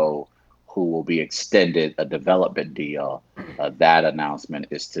will know who will be extended a development deal. That announcement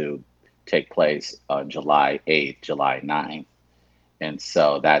is to take place on July 8th, July 9th. And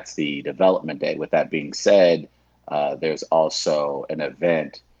so that's the development day. With that being said, there's also an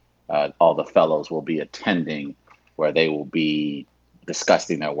event all the fellows will be attending where they will be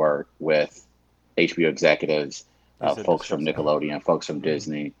discussing their work with HBO executives, folks from Nickelodeon, folks from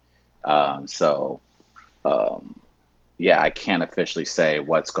Disney. Yeah, I can't officially say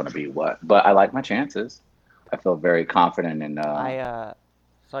what's going to be what, but I like my chances. I feel very confident in I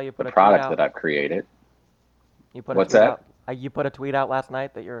saw you put the a product tweet out. that I've created. You put What's a tweet that? Out. You put a tweet out last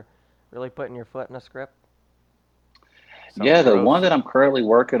night that you're really putting your foot in a script. Yeah, the one that I'm currently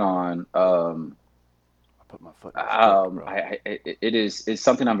working on. I put my foot in the script, it's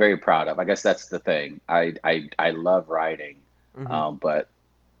something I'm very proud of. I guess that's the thing. I love writing, but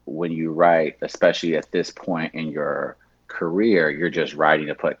when you write, especially at this point in your career, you're just writing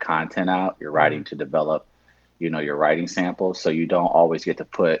to put content out. You're writing to develop, your writing samples. So you don't always get to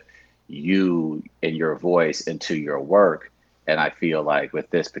put you and your voice into your work. And I feel like with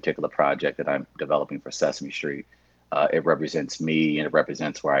this particular project that I'm developing for Sesame Street, it represents me and it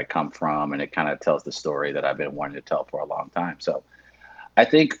represents where I come from. And it kind of tells the story that I've been wanting to tell for a long time. So I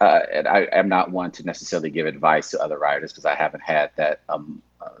think, and I am not one to necessarily give advice to other writers because I haven't had that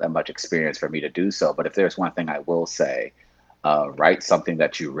much experience for me to do so. But if there's one thing I will say, write something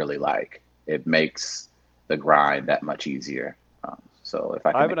that you really like. It makes the grind that much easier. So if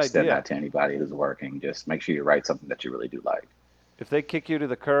I can extend that to anybody who's working, just make sure you write something that you really do like. If they kick you to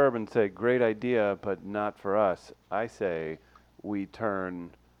the curb and say, great idea, but not for us, I say we turn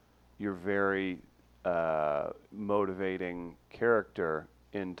your very motivating character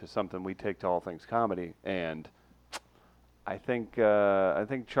into something we take to all things comedy. And I think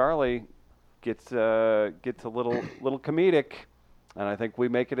Charlie gets a little comedic, and I think we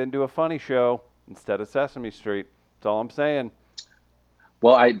make it into a funny show instead of Sesame Street. That's all I'm saying.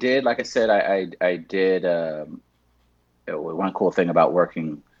 Well, I did, like I said, I did. One cool thing about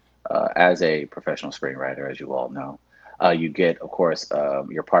working as a professional screenwriter, as you all know, you get, of course,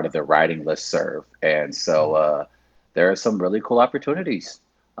 you're part of the writing listserv, and so there are some really cool opportunities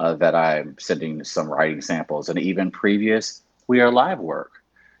that I'm sending some writing samples, and even previous We Are Live work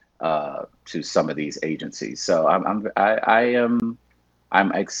to some of these agencies. So I'm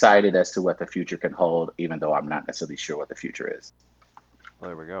excited as to what the future can hold, even though I'm not necessarily sure what the future is. Well,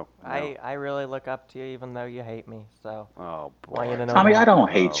 there we go. I really look up to you, even though you hate me. So, boy. Tommy, I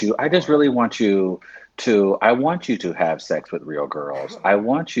don't hate you. I just really want you to. I want you to have sex with real girls. I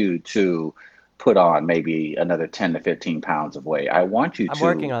want you to put on maybe another 10 to 15 pounds of weight. I want you I'm to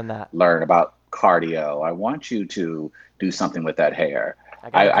working on that. learn about cardio. I want you to do something with that hair. I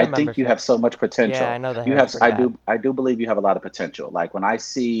got a I gym think you membership. have so much potential. Yeah, I know the You hair's have, pretty I do believe you have a lot of potential. Like when I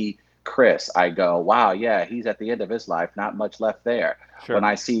see Chris, I go, wow, yeah, he's at the end of his life, not much left there. Sure. When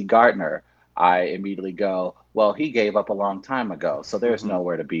I see Gardner, I immediately go, well, he gave up a long time ago, so there's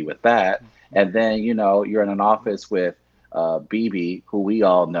nowhere to be with that. And then, you know, you're in an office with BB, who we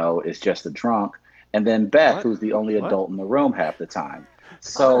all know is just a drunk, and then Beth, What? who's the only What? adult in the room half the time. I'm an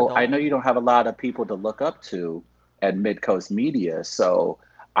So adult. I know you don't have a lot of people to look up to at Midcoast Media. So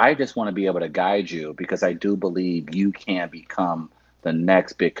I just want to be able to guide you because I do believe you can become the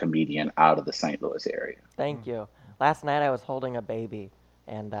next big comedian out of the St. Louis area. Thank you. Last night I was holding a baby,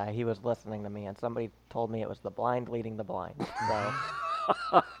 and he was listening to me, and somebody told me it was the blind leading the blind. So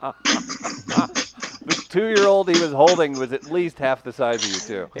The 2-year-old he was holding was at least half the size of you,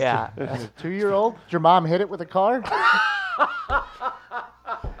 too. yeah. 2-year-old? Did your mom hit it with a car?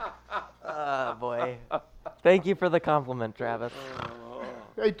 Oh boy. Thank you for the compliment, Travis.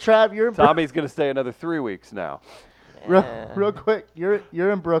 Hey, Trav, you're in Tommy's going to stay another 3 weeks now. real quick. You're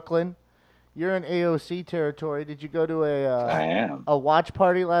in Brooklyn. You're in AOC territory. Did you go to I am. a watch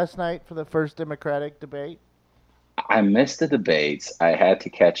party last night for the first Democratic debate? I missed the debates. I had to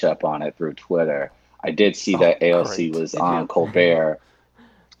catch up on it through Twitter. I did see that AOC great. was on Colbert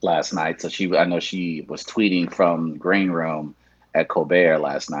last night. So I know she was tweeting from Green Room at Colbert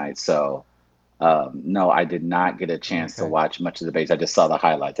last night. So no, I did not get a chance to watch much of the debates. I just saw the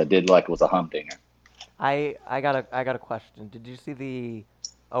highlights. I did like it was a humdinger. I got a question. Did you see the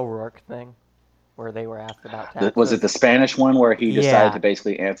O'Rourke thing where they were asked about taxes? Was it the Spanish one where he decided Yeah. to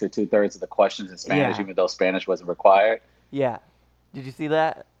basically answer 2/3 of the questions in Spanish, Yeah. even though Spanish wasn't required? Yeah. Did you see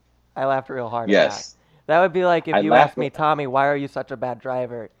that? I laughed real hard at Yes. that. That would be like if I you laughed asked me, at- Tommy, why are you such a bad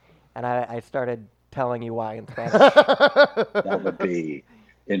driver? And I started telling you why in Spanish. That would be,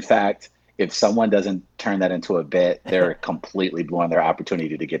 in fact, if someone doesn't turn that into a bit, they're completely blowing their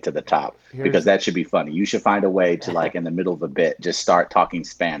opportunity to get to the top because that should be funny. You should find a way to, like, in the middle of a bit, just start talking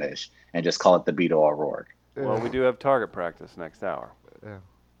Spanish and just call it the Beto O'Rourke. Well, we do have target practice next hour.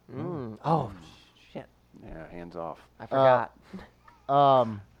 Oh, shit. Yeah, hands off. I forgot.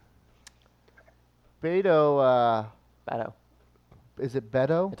 Beto, Beto. is it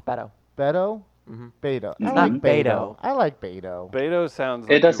Beto? It's Beto. Beto? Mhm. Beto. I Not like Beto. I like Beto. Beto sounds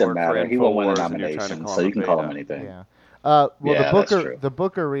like It doesn't you work matter. for He won't win a InfoWars and you're trying to nomination, call so him you can a call Beto. him anything. Yeah. Well, Yeah, that's true. the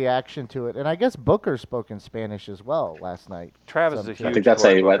Booker reaction to it, and I guess Booker spoke in Spanish as well last night. Travis is a Some- huge I think that's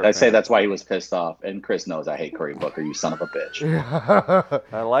Cory Booker I say fan. that's why he was pissed off. And Chris knows I hate Cory Booker, you son of a bitch.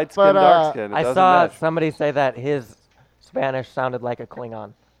 Light skin, But, dark skin. It I doesn't saw match. somebody say that his Spanish sounded like a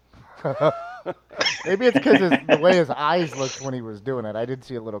Klingon. Maybe it's because the way his eyes looked when he was doing it. I did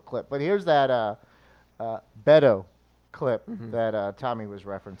see a little clip, but here's that Beto clip that Tommy was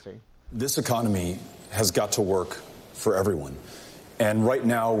referencing. This economy has got to work for everyone. And right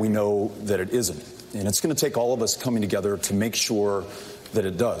now we know that it isn't. And it's going to take all of us coming together to make sure that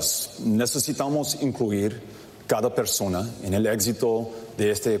it does. Necesitamos incluir cada persona en el éxito de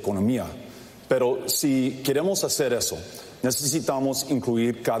esta economía. Pero si queremos hacer eso, necesitamos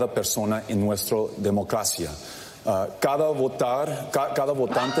incluir cada persona en nuestra democracia. Cada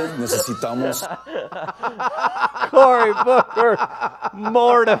votante necesitamos. Cory Booker,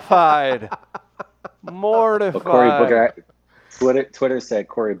 mortified. Mortified. But Cory Booker, Twitter said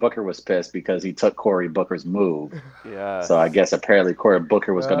Cory Booker was pissed because he took Cory Booker's move. Yeah. So I guess apparently Cory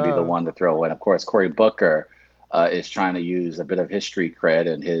Booker was going to be the one to throw in. Of course, Cory Booker is trying to use a bit of his street cred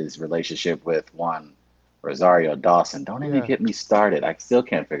and his relationship with one Rosario Dawson. Don't even get me started. I still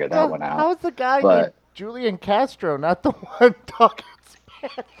can't figure that one out. How's the guy But- named Julian Castro not the one talking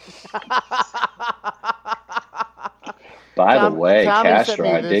Spanish? By the Tommy way, sent Castro,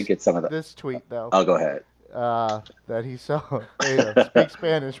 me I did get some of the. This tweet though. Oh, go ahead. That he saw Beto speak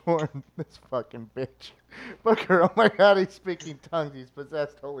Spanish more than this fucking bitch. Booker, oh my god, he's speaking tongues. He's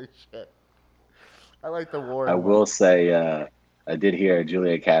possessed. Holy shit. I like the war. I will say, I did hear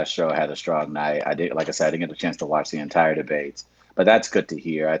Julia Castro had a strong night. Like I said, I didn't get a chance to watch the entire debates, but that's good to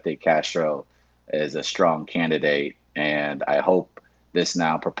hear. I think Castro is a strong candidate, and I hope this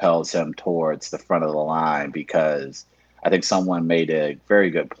now propels him towards the front of the line because I think someone made a very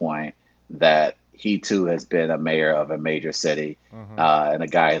good point that he too has been a mayor of a major city, and a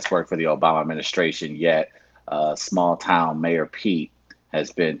guy has worked for the Obama administration, yet small town Mayor Pete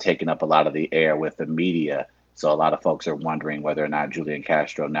has been taking up a lot of the air with the media. So a lot of folks are wondering whether or not Julian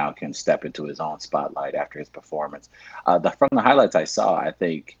Castro now can step into his own spotlight after his performance. From the highlights I saw, I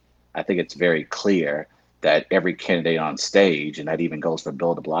think it's very clear that every candidate on stage, and that even goes for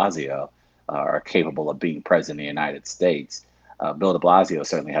Bill de Blasio, are capable of being president of the United States. Bill de Blasio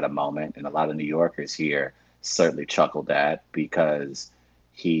certainly had a moment, and a lot of New Yorkers here certainly chuckled at, because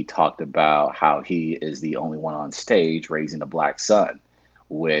he talked about how he is the only one on stage raising a black son,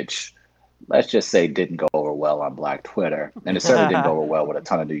 which, let's just say, didn't go over well on Black Twitter. And it certainly didn't go over well with a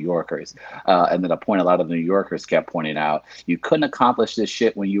ton of New Yorkers. And then a point a lot of New Yorkers kept pointing out, you couldn't accomplish this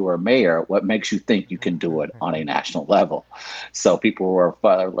shit when you were mayor. What makes you think you can do it on a national level? So people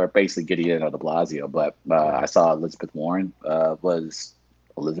were basically getting in on de Blasio. But I saw Elizabeth Warren was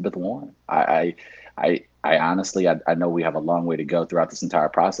Elizabeth Warren. I honestly, I know we have a long way to go throughout this entire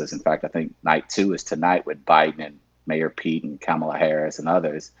process. In fact, I think night 2 is tonight with Biden and Mayor Pete and Kamala Harris and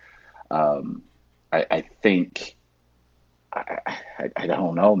others. I think, I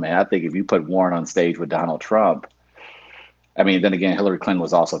don't know, man. I think if you put Warren on stage with Donald Trump, I mean, then again, Hillary Clinton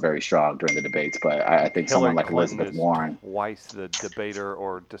was also very strong during the debates, but I think someone like Elizabeth Warren. Twice the debater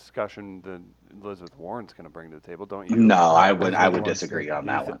or discussion that Elizabeth Warren's going to bring to the table, don't you? No, I would disagree on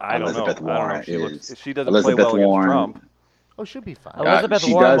that one. I don't Elizabeth know. Warren she doesn't play well against Trump. Oh, she'll be fine. Elizabeth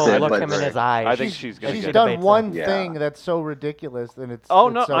Warren will look him in his eyes. I think she's going to. She's done one thing that's so ridiculous, and it's. Oh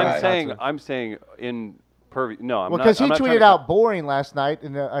no, so I'm saying in. No, I'm not. Because he tweeted out boring last night,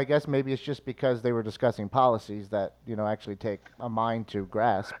 and I guess maybe it's just because they were discussing policies that actually take a mind to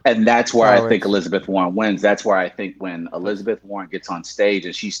grasp. And that's where I think Elizabeth Warren wins. That's where I think when Elizabeth Warren gets on stage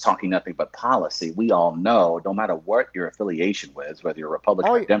and she's talking nothing but policy, we all know, no matter what your affiliation was, whether you're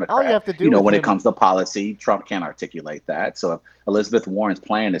Republican or Democrat, all you have to do when it comes to policy, Trump can't articulate that. So if Elizabeth Warren's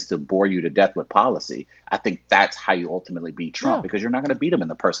plan is to bore you to death with policy, I think that's how you ultimately beat Trump, because you're not going to beat him in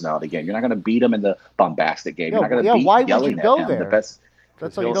the personality game. You're not going to beat him in the bombastic game. You're not going to beat why yelling would you go at him. there? The best.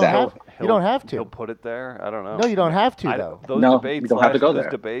 That's why you don't have to. He'll put it there. I don't know. No, you don't have to, though. Those debates, you don't have to go there.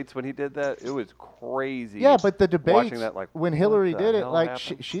 Those debates when he did that, it was crazy. Yeah, but the debates, that, when Hillary did it,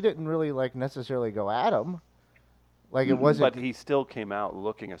 she didn't really necessarily go at him. Like it wasn't. But he still came out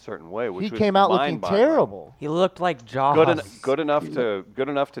looking a certain way. Which he came out looking terrible. He looked like Jaws. Good enough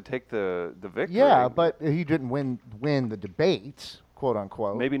to take the victory. Yeah, but he didn't win the debates, quote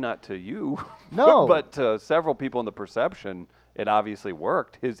unquote. Maybe not to you. No, but to several people in the perception, it obviously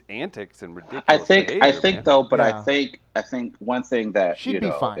worked. His antics and ridiculous. I think behavior, I think one thing that she'd be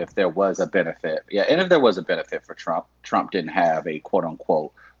fine. If there was a benefit, and if there was a benefit for Trump didn't have a quote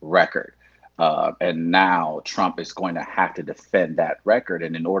unquote record. And now Trump is going to have to defend that record.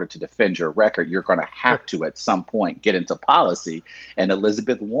 And in order to defend your record, you're going to have to, at some point, get into policy. And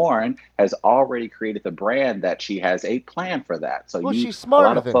Elizabeth Warren has already created the brand that she has a plan for that. So she's smarter a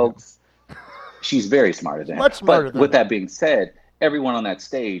lot of than folks. She's very smarter than him. Much smarter than with that being said, everyone on that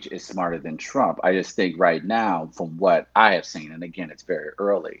stage is smarter than Trump. I just think right now, from what I have seen, and again, it's very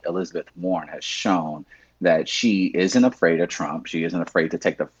early, Elizabeth Warren has shown that she isn't afraid of Trump. She isn't afraid to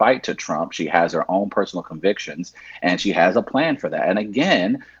take the fight to Trump. She has her own personal convictions, and she has a plan for that. And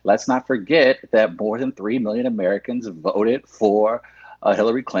again, let's not forget that more than 3 million Americans voted for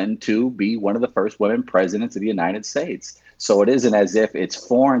Hillary Clinton to be one of the first women presidents of the United States. So it isn't as if it's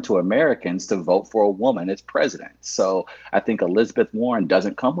foreign to Americans to vote for a woman as president. So I think Elizabeth Warren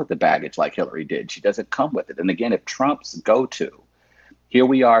doesn't come with the baggage like Hillary did. She doesn't come with it. And again, if Trump's go-to, here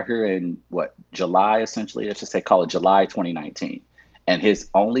we are here in July, essentially, let's just say call it July 2019. And his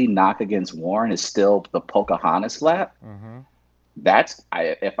only knock against Warren is still the Pocahontas slap. Mm-hmm.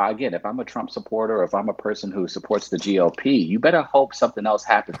 If I'm a Trump supporter, or if I'm a person who supports the GOP, you better hope something else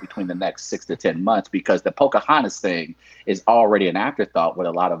happens between the next 6 to 10 months, because the Pocahontas thing is already an afterthought with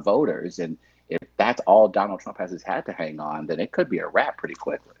a lot of voters. And if that's all Donald Trump has his hat to hang on, then it could be a wrap pretty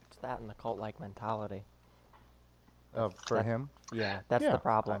quickly. It's that and the cult-like mentality. For him? Yeah, that's the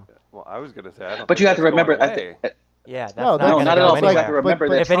problem. I was going to say, I don't but you have to remember, not at all. But you have to remember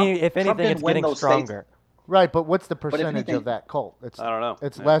that if anything, it's getting stronger. Right, but what's the percentage of that cult? I don't know.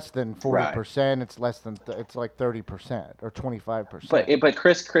 It's less than 40%. It's less than it's like 30% or 25%. But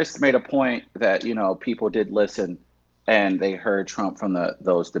Chris made a point that people did listen and they heard Trump from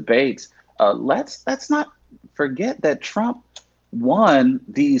those debates. Let's not forget that Trump won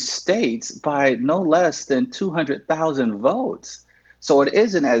these states by no less than 200,000 votes. So it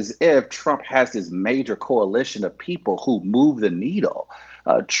isn't as if Trump has this major coalition of people who move the needle.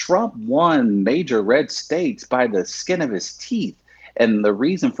 Trump won major red states by the skin of his teeth. And the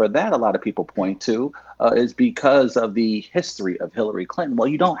reason for that, a lot of people point to, is because of the history of Hillary Clinton. Well,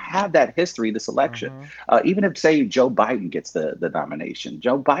 you don't have that history this election. Mm-hmm. Even if, say, Joe Biden gets the nomination,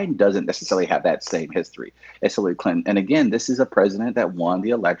 Joe Biden doesn't necessarily have that same history as Hillary Clinton. And again, this is a president that won the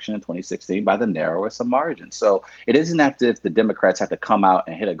election in 2016 by the narrowest of margins. So it isn't as if the Democrats have to come out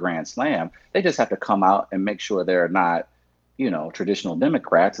and hit a grand slam. They just have to come out and make sure they're not traditional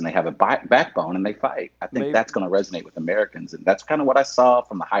Democrats, and they have a backbone and they fight. I think that's going to resonate with Americans, and that's kind of what I saw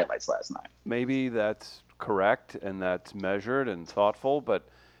from the highlights last night. Maybe that's correct and that's measured and thoughtful, but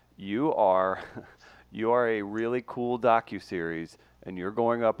you are a really cool docuseries, and you're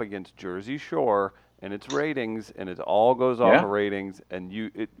going up against Jersey Shore and its ratings, and it all goes off of ratings, and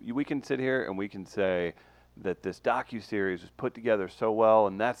we can sit here and we can say that this docuseries was put together so well,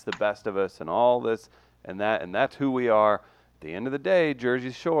 and that's the best of us, and all this and that's who we are. At the end of the day,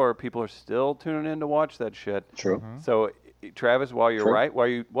 Jersey Shore, people are still tuning in to watch that shit. True. Mm-hmm. So, Travis, while you're right,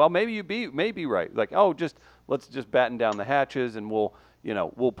 maybe you be right. Like, let's just batten down the hatches, and we'll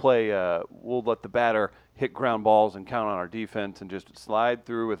let the batter hit ground balls and count on our defense and just slide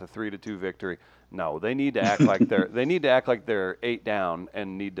through with a 3-2 victory. No, they need to act like they're 8 down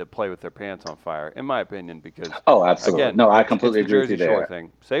and need to play with their pants on fire, in my opinion, because absolutely. Again, no, I completely agree with you Shore there.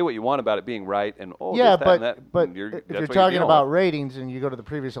 Thing. Say what you want about it being right, and but if you're talking about ratings and you go to the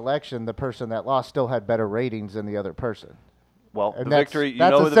previous election, the person that lost still had better ratings than the other person. Well, and the victory, who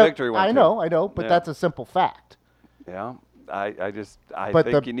the victory went to. I know, but that's a simple fact. Yeah. I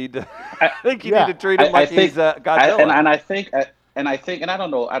think you need to need to treat him like he's Godzilla. And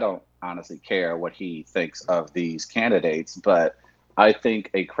I don't honestly care what he thinks of these candidates, but I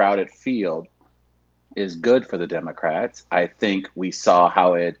think a crowded field is good for the Democrats. I think we saw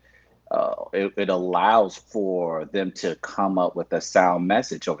how it allows for them to come up with a sound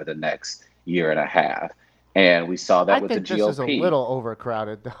message over the next year and a half. And we saw that with the GOP. I think this is a little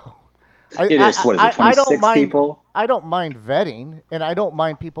overcrowded, though. It is 26 people? I don't mind vetting, and I don't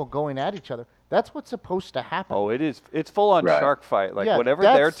mind people going at each other. That's what's supposed to happen. Oh, it is. It's full on shark fight. Like, whenever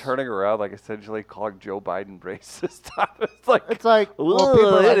they're turning around, like, essentially calling Joe Biden racist. It's like well,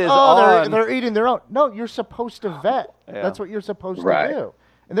 people are like, they're eating their own. No, you're supposed to vet. Yeah. That's what you're supposed to do.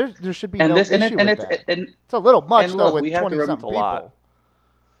 And there should be no issue with that. It's a little much, though, with 20-something people.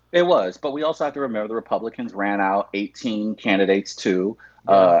 It was, but we also have to remember the Republicans ran out 18 candidates, too.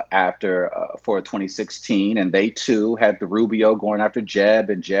 For 2016, and they too had the Rubio going after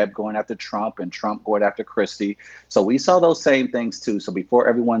Jeb, and Jeb going after Trump, and Trump going after Christie. So we saw those same things too. So before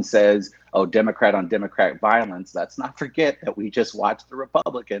everyone says, "Oh, Democrat on Democrat violence," let's not forget that we just watched the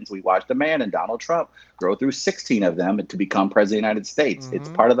Republicans. We watched a man in Donald Trump grow through 16 of them to become president of the United States. Mm-hmm. It's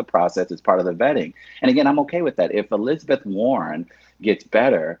part of the process. It's part of the vetting. And again, I'm okay with that. If Elizabeth Warren gets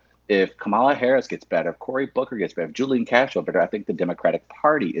better, if Kamala Harris gets better, if Cory Booker gets better, if Julian Castro better, I think the Democratic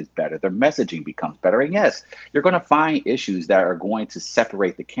Party is better. Their messaging becomes better. And yes, you're going to find issues that are going to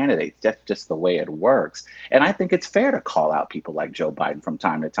separate the candidates. That's just the way it works. And I think it's fair to call out people like Joe Biden from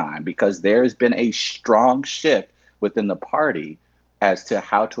time to time, because there's been a strong shift within the party as to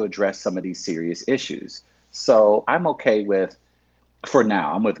how to address some of these serious issues. So I'm okay with, for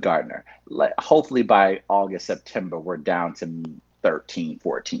now, I'm with Gardner. Hopefully by August, September, we're down to 13,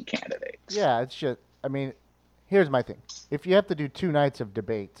 14 candidates. Yeah, it's just, I mean, here's my thing. If you have to do 2 nights of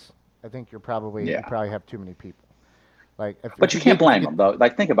debates, I think you probably have too many people. But you can't blame them, though.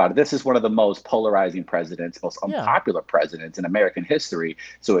 Like, think about it. This is one of the most polarizing presidents, most unpopular presidents in American history.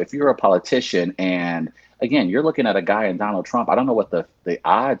 So if you're a politician and, again, you're looking at a guy in Donald Trump, I don't know what the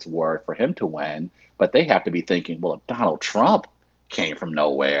odds were for him to win, but they have to be thinking, well, if Donald Trump came from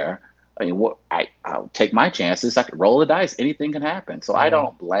nowhere, I mean, I'll take my chances. I could roll the dice. Anything can happen. So I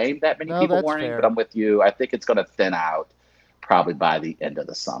don't blame that many people worrying, but I'm with you. I think it's going to thin out probably by the end of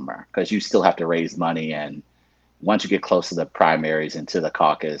the summer, because you still have to raise money. And once you get close to the primaries and to the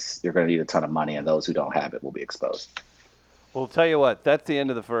caucus, you're going to need a ton of money, and those who don't have it will be exposed. Well, tell you what, that's the end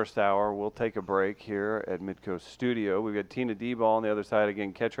of the first hour. We'll take a break here at Midcoast Studio. We've got Tina Deball on the other side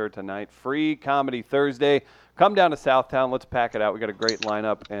again. Catch her tonight. Free Comedy Thursday. Come down to Southtown. Let's pack it out. We got a great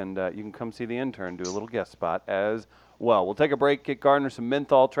lineup, and you can come see the intern do a little guest spot as well. We'll take a break, get Gardner some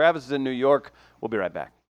menthol. Travis is in New York. We'll be right back.